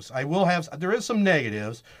negatives, there is some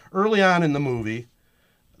negatives. Early on in the movie,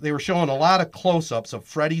 they were showing a lot of close-ups of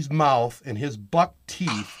Freddie's mouth, and his buck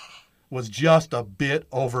teeth was just a bit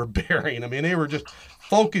overbearing. I mean, they were just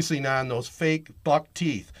focusing on those fake buck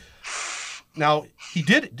teeth. Now, he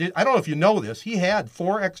did I don't know if you know this, he had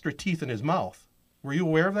 4 extra teeth in his mouth. Were you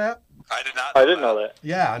aware of that? I did not. I didn't know that.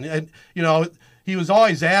 Yeah, and he was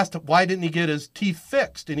always asked why didn't he get his teeth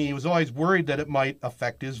fixed, and he was always worried that it might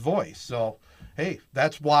affect his voice. So, hey,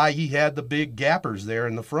 that's why he had the big gappers there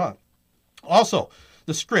in the front. Also,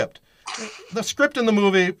 the script. The script in the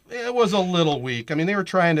movie, it was a little weak. I mean, they were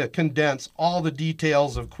trying to condense all the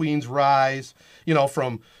details of Queen's rise,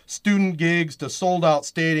 from student gigs to sold-out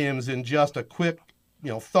stadiums in just a quick,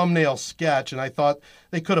 thumbnail sketch, and I thought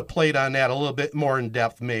they could have played on that a little bit more in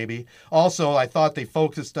depth, maybe. Also, I thought they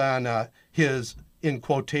focused on his, in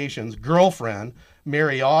quotations, girlfriend,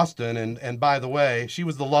 Mary Austin, and by the way, she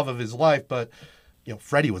was the love of his life, but,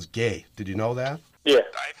 Freddie was gay. Did you know that? Yeah.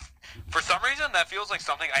 For some reason, that feels like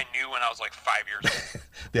something I knew when I was like 5 years old.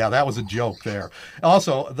 Yeah, that was a joke there.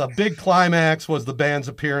 Also, the big climax was the band's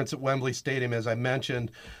appearance at Wembley Stadium, as I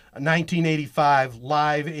mentioned. A 1985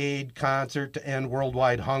 Live Aid concert to end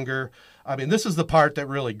worldwide hunger. I mean, this is the part that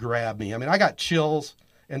really grabbed me. I mean, I got chills.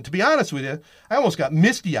 And to be honest with you, I almost got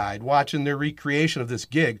misty-eyed watching their recreation of this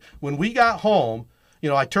gig. When we got home,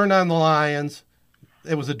 I turned on the Lions.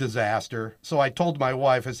 It was a disaster. So I told my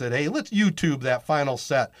wife, I said, hey, let's YouTube that final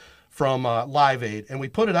set from Live Aid. And we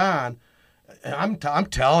put it on. And I'm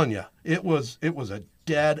telling you, it was a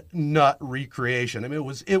dead nut recreation. I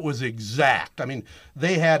mean, it was exact. I mean,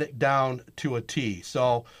 they had it down to a T.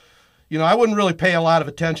 So, I wouldn't really pay a lot of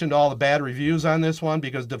attention to all the bad reviews on this one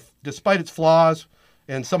because despite its flaws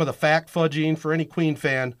and some of the fact fudging, for any Queen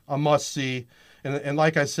fan, a must-see. And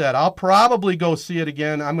like I said, I'll probably go see it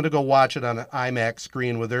again. I'm going to go watch it on an IMAX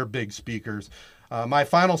screen with their big speakers. My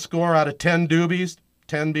final score out of 10 doobies,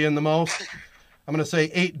 10 being the most, I'm going to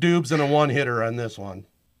say 8 doobs and a one-hitter on this one.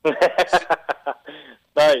 Nice.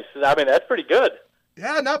 I mean, that's pretty good.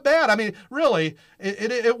 Yeah, not bad. I mean, really,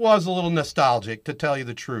 it was a little nostalgic, to tell you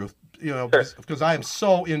the truth. Because I am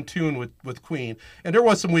so in tune with Queen. And there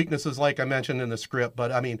was some weaknesses, like I mentioned in the script,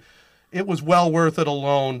 but I mean, it was well worth it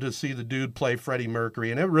alone to see the dude play Freddie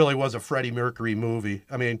Mercury, and it really was a Freddie Mercury movie.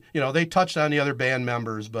 I mean, they touched on the other band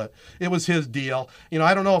members, but it was his deal.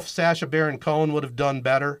 I don't know if Sacha Baron Cohen would have done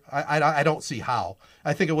better. I don't see how.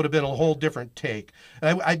 I think it would have been a whole different take.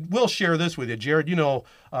 And I will share this with you, Jared.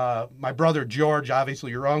 My brother George,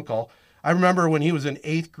 obviously your uncle, I remember when he was in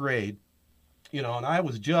 8th grade, and I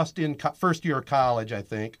was just in first year of college, I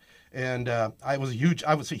think, and I was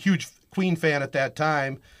a huge Queen fan at that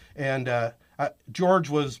time. And George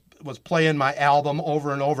was playing my album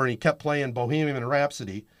over and over, and he kept playing Bohemian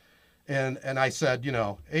Rhapsody. And I said,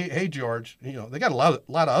 hey George, they got a lot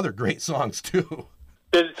of other great songs too.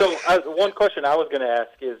 So one question I was going to ask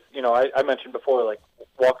is, I mentioned before, like,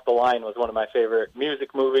 Walk the Line was one of my favorite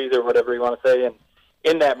music movies or whatever you want to say. And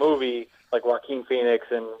in that movie, like Joaquin Phoenix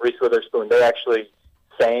and Reese Witherspoon, they actually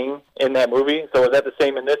sang in that movie. So is that the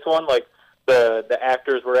same in this one? Like the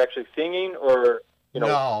actors were actually singing, or...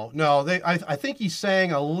 No. I think he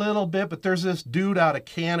sang a little bit, but there's this dude out of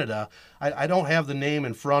Canada. I don't have the name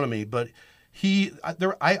in front of me, but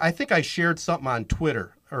I think I shared something on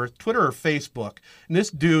Twitter or Facebook, and this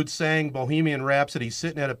dude sang Bohemian Rhapsody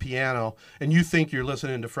sitting at a piano, and you think you're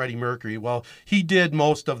listening to Freddie Mercury. Well, he did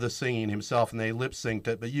most of the singing himself, and they lip synced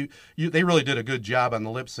it, but they really did a good job on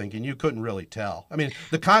the lip syncing. You couldn't really tell. I mean,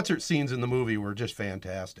 the concert scenes in the movie were just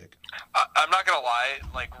fantastic. I'm not gonna lie,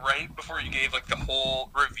 like right before you gave like the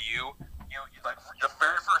whole review, you like the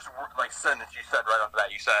very first like sentence you said right after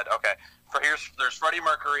that, you said, okay, there's Freddie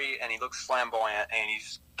Mercury and he looks flamboyant and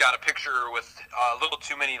he's got a picture with a little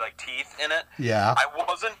too many like teeth in it. Yeah. I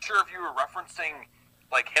wasn't sure if you were referencing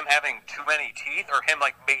like him having too many teeth or him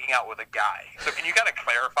like making out with a guy. So can you kind of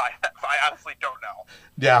clarify that? I honestly don't know.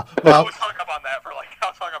 Yeah. Well, I was hung up on that for like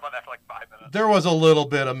 5 minutes. There was a little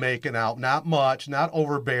bit of making out, not much, not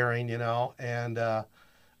overbearing, and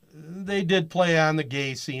they did play on the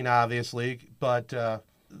gay scene, obviously, but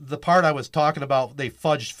the part I was talking about, they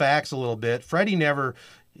fudged facts a little bit. Freddie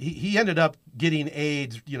he ended up getting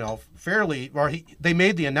AIDS, they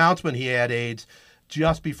made the announcement he had AIDS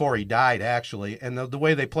just before he died, actually. And the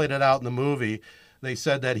way they played it out in the movie, they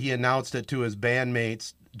said that he announced it to his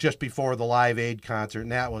bandmates just before the Live Aid concert,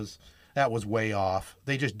 and that was way off.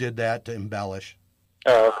 They just did that to embellish.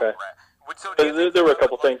 Oh, okay. So there were a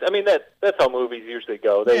couple things. I mean, that's how movies usually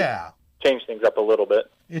go. They change things up a little bit.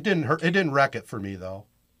 It didn't hurt. It didn't wreck it for me, though.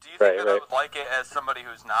 Do you think I would like it as somebody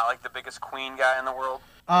who's not like the biggest Queen guy in the world?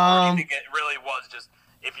 Or do you think it really was just,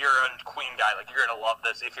 if you're a Queen guy, like you're going to love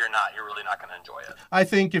this. If you're not, you're really not going to enjoy it? I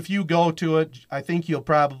think if you go to it, I think you'll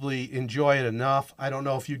probably enjoy it enough. I don't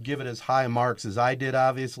know if you'd give it as high marks as I did,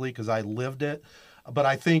 obviously, because I lived it. But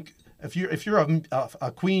I think if you're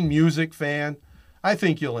a Queen music fan, I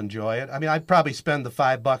think you'll enjoy it. I mean, I'd probably spend the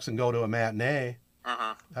 $5 and go to a matinee.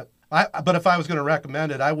 Mm-hmm. But if I was going to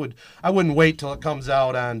recommend it, I wouldn't wait till it comes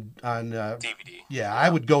out on DVD. Yeah, I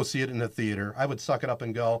would go see it in the theater. I would suck it up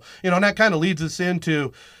and go. And that kind of leads us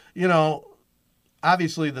into,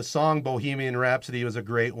 obviously the song Bohemian Rhapsody was a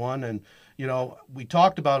great one, and we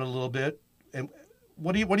talked about it a little bit. And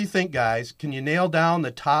what do you think, guys? Can you nail down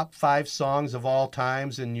the top 5 songs of all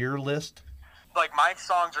times in your list? Like, my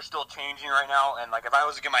songs are still changing right now, and like if I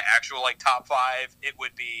was to get my actual like top 5, it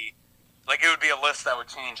would be a list that would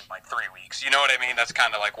change in like 3 weeks. You know what I mean? That's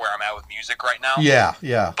kind of like where I'm at with music right now.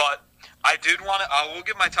 Yeah. But I did want to. We'll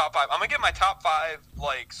give my top 5. I'm gonna give my top 5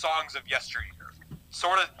 like songs of yesteryear,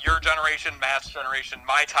 sort of your generation, Matt's generation.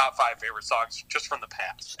 My top 5 favorite songs just from the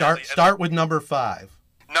past. Start with number 5.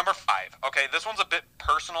 Number 5. Okay, this one's a bit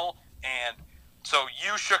personal, and so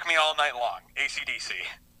You Shook Me All Night Long, AC/DC.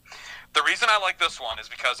 The reason I like this one is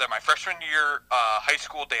because at my freshman year high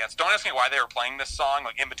school dance, don't ask me why they were playing this song,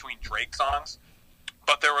 like in between Drake songs,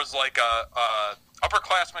 but there was like a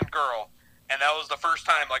upperclassman girl, and that was the first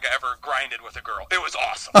time like I ever grinded with a girl. It was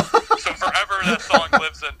awesome. So forever that song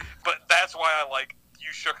lives in, but that's why I like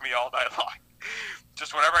You Shook Me All Night Long.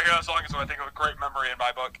 Just whenever I hear that song is when I think of a great memory in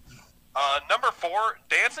my book. Number 4,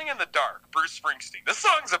 Dancing in the Dark, Bruce Springsteen. This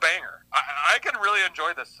song's a banger. I can really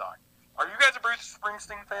enjoy this song. Are you guys a Bruce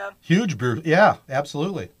Springsteen fan? Huge Bruce. Yeah,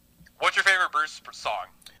 absolutely. What's your favorite Bruce song?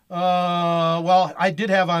 Well, I did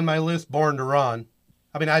have on my list Born to Run.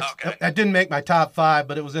 I mean, I didn't make my top 5,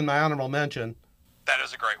 but it was in my honorable mention. That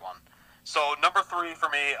is a great one. So number 3 for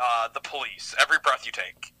me, The Police, Every Breath You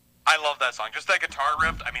Take. I love that song. Just that guitar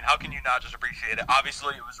riff. I mean, how can you not just appreciate it?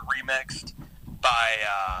 Obviously, it was remixed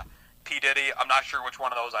by P. Diddy. I'm not sure which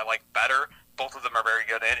one of those I like better. Both of them are very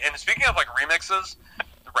good. And speaking of like remixes,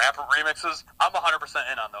 rapper remixes, I'm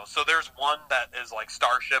 100% in on those. So there's one that is like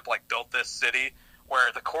Starship, like Built This City,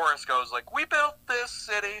 where the chorus goes like, we built this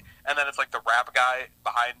city, and then it's like the rap guy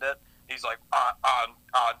behind it. He's like,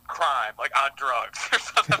 on crime, like on drugs or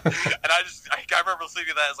something. And I remember listening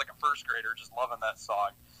to that as like a first grader, just loving that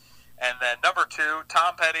song. And then number 2,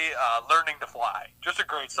 Tom Petty, Learning to Fly. Just a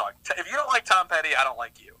great song. If you don't like Tom Petty, I don't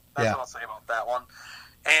like you. That's what I'll say about that one.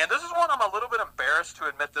 And this is one I'm a little bit embarrassed to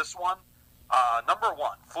admit this one. Number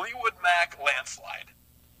 1, Fleetwood Mac, Landslide.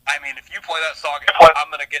 I mean, if you play that song, I'm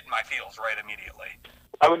going to get in my feels right immediately.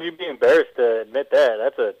 Why would you be embarrassed to admit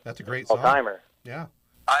that? That's a great song. All-timer. Yeah.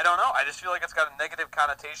 I don't know. I just feel like it's got a negative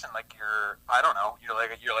connotation. Like you're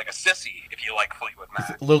like a sissy if you like Fleetwood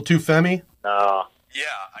Mac. A little too femmy? No. Yeah,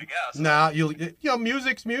 I guess. Nah,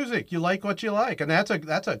 music's music. You like what you like, and that's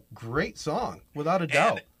a great song without a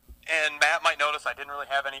doubt. And Matt might notice I didn't really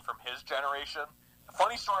have any from his generation.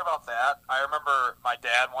 Funny story about that, I remember my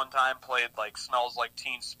dad one time played like Smells Like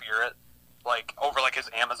Teen Spirit like over like his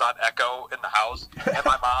Amazon Echo in the house, and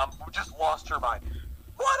my mom just lost her mind.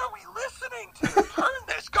 What are we listening to? Turn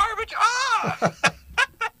this garbage off!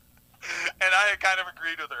 And I kind of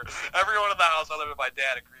agreed with her. Everyone in the house other than my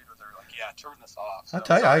dad agreed with her. Like, yeah, turn this off. So, I'll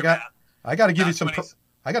tell you, I got to give you That's some. when he's-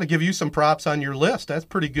 I got to give you some props on your list. That's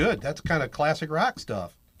pretty good. That's kind of classic rock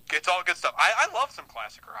stuff. It's all good stuff. I love some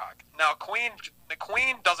classic rock. Now, the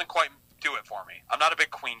Queen doesn't quite do it for me. I'm not a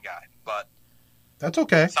big Queen guy, but That's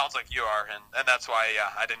okay. it sounds like you are, and that's why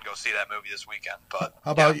I didn't go see that movie this weekend. But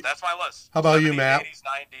How about you? That's my list. How about you, 70s, Matt? 80s,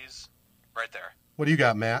 90s, right there. What do you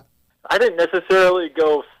got, Matt? I didn't necessarily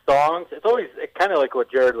go songs. It's always kind of like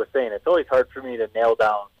what Jared was saying. It's always hard for me to nail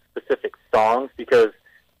down specific songs because,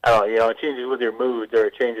 I don't know, it changes with your moods or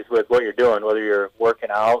it changes with what you're doing, whether you're working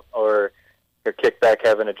out or you're kicked back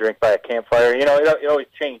having a drink by a campfire. It always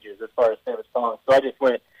changes as far as favorite songs. So I just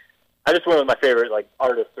went with my favorite like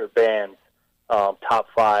artists or bands, top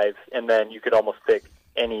 5, and then you could almost pick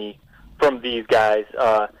any from these guys.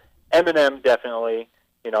 Eminem definitely.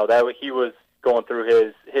 That he was going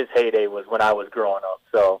through his heyday was when I was growing up.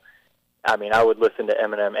 So, I mean, I would listen to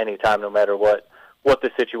Eminem anytime, no matter what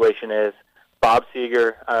the situation is. Bob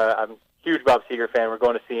Seger, I'm a huge Bob Seger fan. We're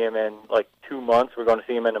going to see him in like 2 months. We're going to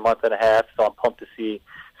see him in a month and a half, so I'm pumped to see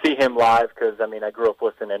him live because, I mean, I grew up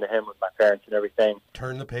listening to him with my parents and everything.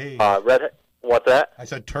 Turn the page. What's that? I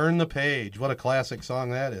said turn the page. What a classic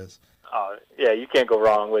song that is. Yeah, you can't go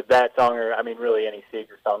wrong with that song or, I mean, really any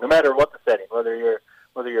Seger song, no matter what the setting, whether you're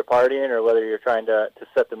partying or whether you're trying to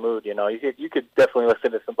set the mood. You could definitely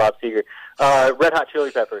listen to some Bob Seger. Red Hot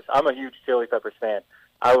Chili Peppers. I'm a huge Chili Peppers fan.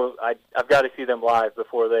 I've got to see them live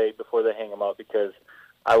before they hang them up because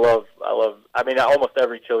I love. I mean, almost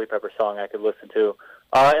every Chili Pepper song I could listen to.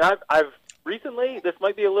 And I've recently, this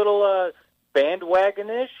might be a little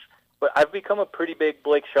bandwagonish, but I've become a pretty big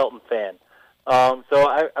Blake Shelton fan. So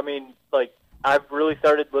I mean, like, I've really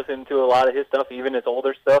started listening to a lot of his stuff, even his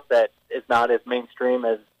older stuff that is not as mainstream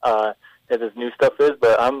as his new stuff is.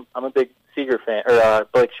 But I'm a big Seger fan or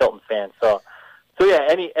Blake Shelton fan. So yeah,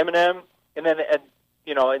 any Eminem, and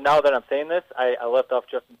now that I'm saying this, I left off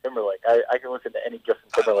Justin Timberlake. I can listen to any Justin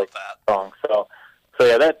Timberlake song. So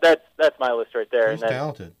yeah, that's my list right there. He's and then,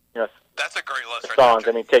 talented. That's a great list right songs.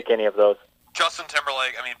 there. I mean, take any of those. Justin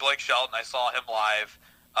Timberlake, I mean, Blake Shelton, I saw him live.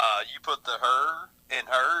 You put the her in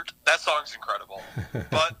hurt. That song's incredible.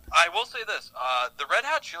 But I will say this, the Red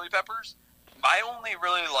Hot Chili Peppers, my only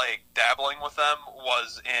really dabbling with them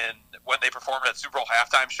was in when they performed at Super Bowl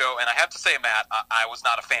halftime show, and I have to say, Matt, I was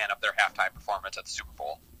not a fan of their halftime performance at the Super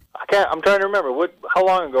Bowl. I'm trying to remember. How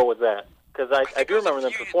long ago was that? Because I do remember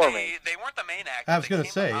them performing. They weren't the main act. I was going to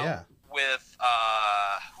say, yeah. With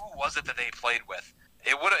who was it that they played with?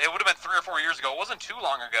 It would have been 3 or 4 years ago. It wasn't too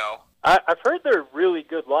long ago. I've heard they're really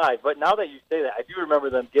good live, but now that you say that, I do remember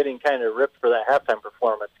them getting kind of ripped for that halftime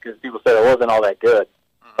performance because people said it wasn't all that good.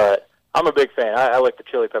 Mm-hmm. But I'm a big fan. I like the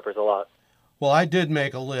Chili Peppers a lot. Well, I did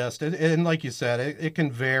make a list, and like you said, it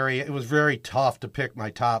can vary. It was very tough to pick my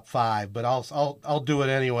top 5, but I'll do it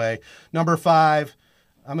anyway. Number 5,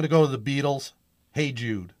 I'm going to go to the Beatles. Hey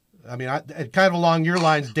Jude. I mean, kind of along your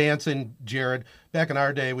lines, dancing, Jared. Back in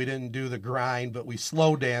our day, we didn't do the grind, but we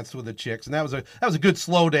slow danced with the chicks, and that was a good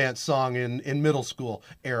slow dance song in middle school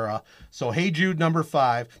era. So, Hey Jude, number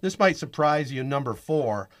 5. This might surprise you. Number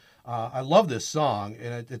 4. I love this song,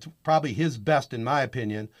 and it's probably his best in my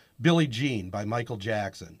opinion. Billie Jean by Michael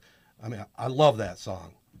Jackson. I mean, I love that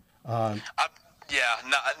song. Yeah,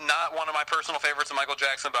 not one of my personal favorites of Michael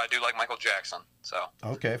Jackson, but I do like Michael Jackson. So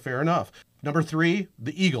okay, fair enough. Number 3,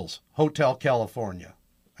 the Eagles, Hotel California.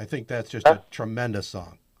 I think that's just a tremendous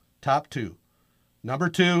song. Top 2. Number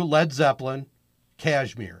 2, Led Zeppelin,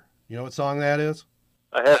 Kashmir. You know what song that is?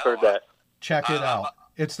 I have heard that. Check it out.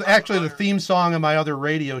 It's actually the theme song of my other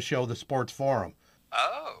radio show, The Sports Forum.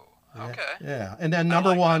 Oh, okay. Yeah. And then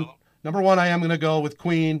number one, I am going to go with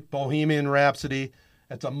Queen, Bohemian Rhapsody.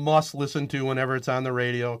 It's a must listen to whenever it's on the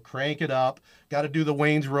radio. Crank it up. Got to do the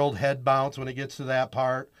Wayne's World head bounce when it gets to that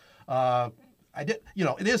part. It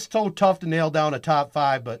is so tough to nail down a top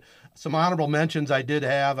 5, but some honorable mentions I did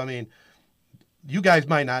have. I mean, you guys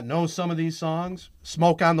might not know some of these songs.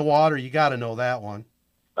 Smoke on the Water, you got to know that one.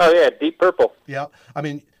 Oh, yeah, Deep Purple. Yeah. I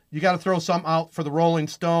mean, you got to throw some out for the Rolling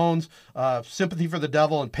Stones. Sympathy for the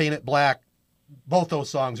Devil and Paint It Black. Both those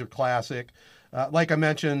songs are classic. Like I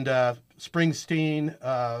mentioned, Springsteen,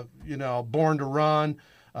 Born to Run.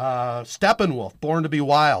 Steppenwolf, Born to Be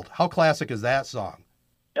Wild. How classic is that song?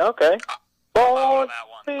 Okay. Born to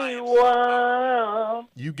Be Wild.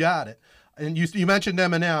 You got it. And you mentioned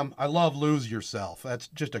Eminem. I love Lose Yourself. That's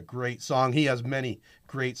just a great song. He has many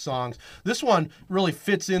great songs. This one really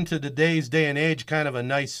fits into today's day and age, kind of a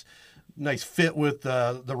nice fit with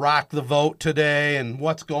the Rock the Vote today and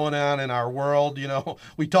what's going on in our world.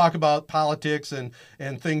 We talk about politics and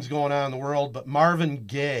things going on in the world, but Marvin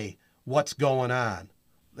Gaye, What's Going On?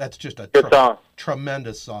 That's just a good song.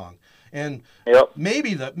 Tremendous song. And Yep.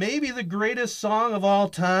 maybe the greatest song of all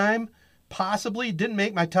time, possibly didn't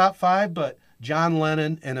make my top 5, but John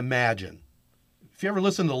Lennon and Imagine. If you ever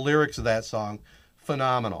listen to the lyrics of that song,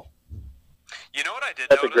 phenomenal. You know what I did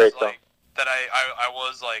That's a notice? great song. Like, that I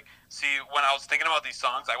was like, see, when I was thinking about these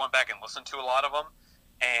songs, I went back and listened to a lot of them,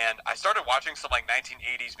 and I started watching some like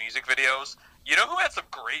 1980s music videos. You know who had some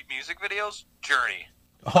great music videos? Journey.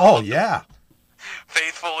 Oh, yeah.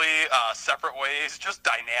 Faithfully, Separate Ways, just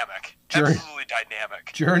dynamic. Journey. Absolutely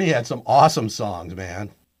dynamic. Journey had some awesome songs,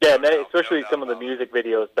 man. Yeah, and No especially doubt some of the about it. music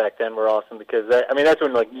videos back then were awesome because that's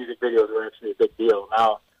when like music videos were actually a big deal.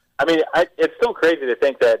 Now, it's still crazy to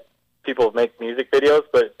think that people make music videos,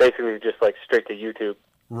 but basically just like straight to YouTube.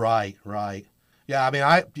 Right. Yeah,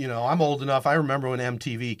 I'm old enough. I remember when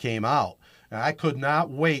MTV came out. And I could not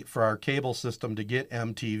wait for our cable system to get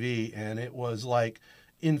MTV, and it was like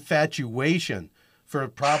infatuation for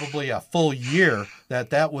probably a full year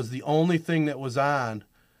that was the only thing that was on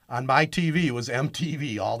my TV was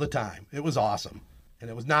MTV all the time. It was awesome. And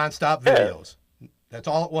it was nonstop videos. That's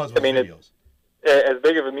all it was videos. As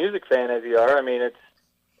big of a music fan as you are,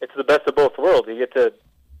 it's the best of both worlds. You get to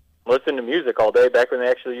listen to music all day back when they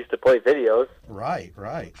actually used to play videos. Right.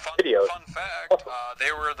 Videos. Fun fact,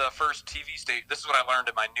 they were the first TV station. This is what I learned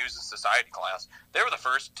in my news and society class. They were the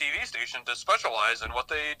first TV station to specialize in what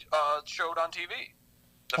they showed on TV.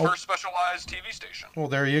 The first specialized TV station. Well,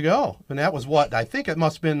 there you go. And that was what? I think it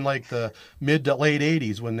must have been like the mid to late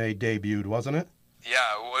 80s when they debuted, wasn't it?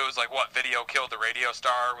 Yeah, it was like what? Video Killed the Radio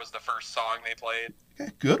Star was the first song they played.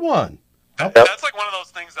 Okay, good one. That's like one of those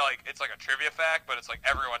things that like it's like a trivia fact, but it's like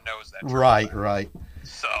everyone knows that. Right.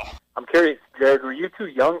 So I'm curious, Jared, were you too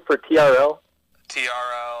young for TRL?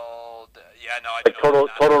 TRL, yeah, no, I Like don't.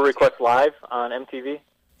 Total Request Live on MTV?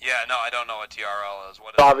 Yeah, no, I don't know what TRL is.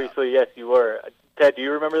 What is So that? obviously, yes, you were. Ted, do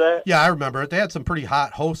you remember that? Yeah, I remember it. They had some pretty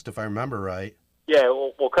hot hosts, if I remember right. Yeah,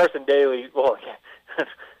 well Carson Daly, yeah.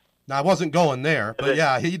 Now, I wasn't going there, but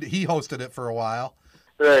yeah, he hosted it for a while.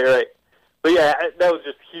 Right. But yeah, that was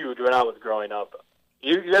just huge when I was growing up.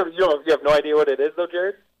 You have no idea what it is, though,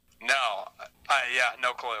 Jared? No,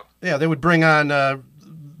 no clue. Yeah, they would bring on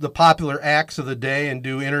the popular acts of the day and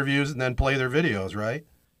do interviews and then play their videos, right?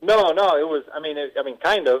 No, it was.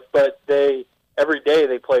 Kind of. But every day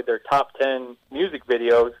they played their top 10 music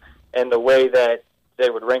videos, and the way that they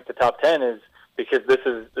would rank the top 10 is because this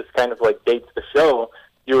kind of like dates the show.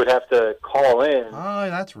 You would have to call in. Oh,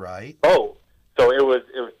 that's right. Oh, so it was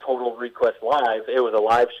Total Request Live. It was a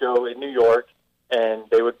live show in New York, and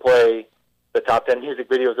they would play the top 10 music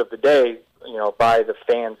videos of the day, by the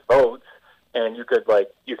fans' votes. And you could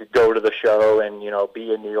go to the show and,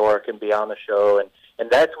 be in New York and be on the show. And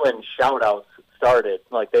that's when shout-outs started.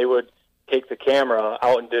 Like, they would take the camera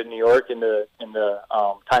out into New York in the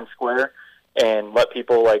Times Square and let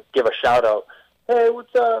people, give a shout-out. Hey,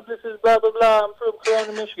 what's up? This is blah, blah, blah. I'm from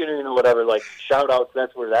Corona, Michigan, or whatever. Like, shout-outs,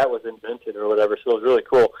 that's where that was invented or whatever. So it was really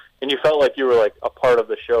cool. And you felt like you were, a part of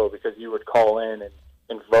the show because you would call in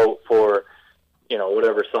and vote for,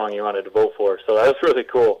 whatever song you wanted to vote for. So that was really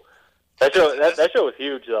cool. That show was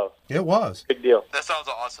huge, though. It was. Big deal. That sounds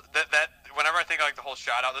awesome. That whenever I think of the whole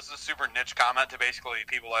shout out, this is a super niche comment to basically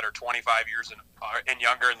people that are 25 years and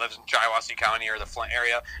younger and lives in Shiawassee County or the Flint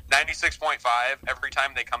area. 96.5 every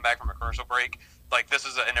time they come back from a commercial break. This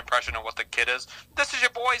is an impression of what the kid is. This is your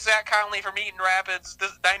boy Zach Conley from Eaton Rapids.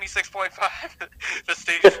 This 96.5. The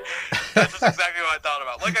station. This is exactly what I thought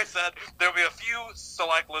about. Like I said, there'll be a few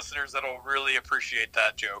select listeners that'll really appreciate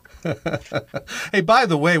that joke. Hey, by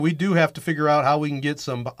the way, we do have to figure out how we can get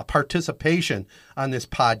some participation on this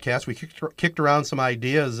podcast. We kicked around some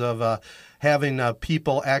ideas of having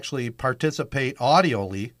people actually participate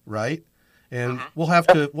audially, right? And we'll have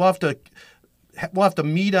to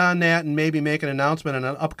meet on that and maybe make an announcement on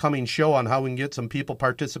an upcoming show on how we can get some people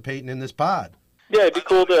participating in this pod. Yeah, it'd be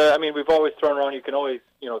cool to. We've always thrown around. You can always,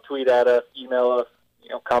 tweet at us, email us,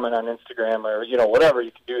 comment on Instagram or whatever.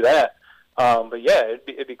 You can do that. But yeah,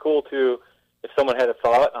 it'd be cool to if someone had a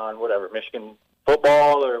thought on whatever Michigan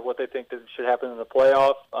football or what they think that should happen in the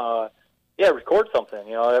playoff. Record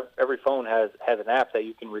something. Every phone has an app that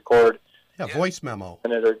you can record. Yeah, voice memo.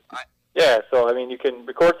 So you can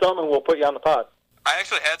record something and we'll put you on the pod. I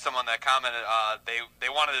actually had someone that commented they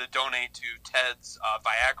wanted to donate to Ted's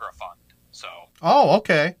Viagra fund. So. Oh,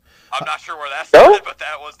 okay. I'm not sure where that started, but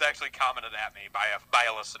that was actually commented at me by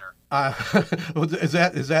a listener.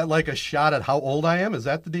 Is that like a shot at how old I am? Is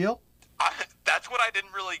that the deal? That's what I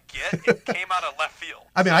didn't really get. It came out of left field.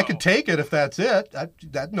 I could take it if that's it.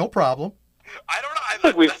 That no problem. I don't know.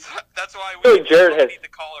 like that's why I feel like Jared has. need the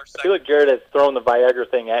caller I feel like Jared has thrown the Viagra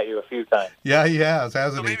thing at you a few times. Yeah, he has,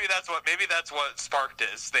 hasn't So he? maybe that's what sparked it.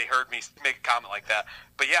 Is they heard me make a comment like that.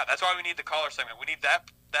 But yeah, that's why we need the caller segment. We need that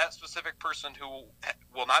specific person who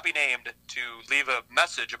will not be named to leave a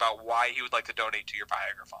message about why he would like to donate to your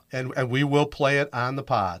Viagra fund. And we will play it on the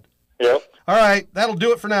pod. Yep. All right, that'll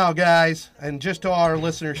do it for now, guys. And just to all our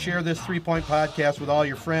listeners, share this 3 Point Podcast with all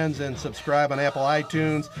your friends and subscribe on Apple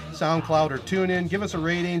iTunes, SoundCloud, or TuneIn. Give us a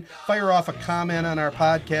rating. Fire off a comment on our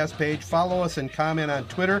podcast page. Follow us and comment on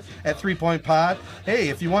Twitter at 3 Point Pod. Hey,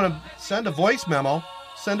 if you want to send a voice memo,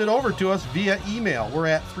 send it over to us via email. We're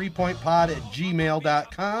at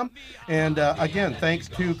 3pointpod@gmail.com. And again, thanks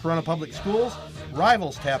to Corunna Public Schools,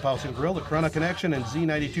 Rivals Tap House and Grill, the Corunna Connection, and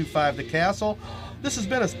Z92.5 The Castle. This has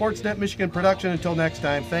been a Sportsnet Michigan production. Until next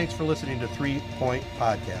time, thanks for listening to 3 Point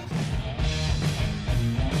Podcast.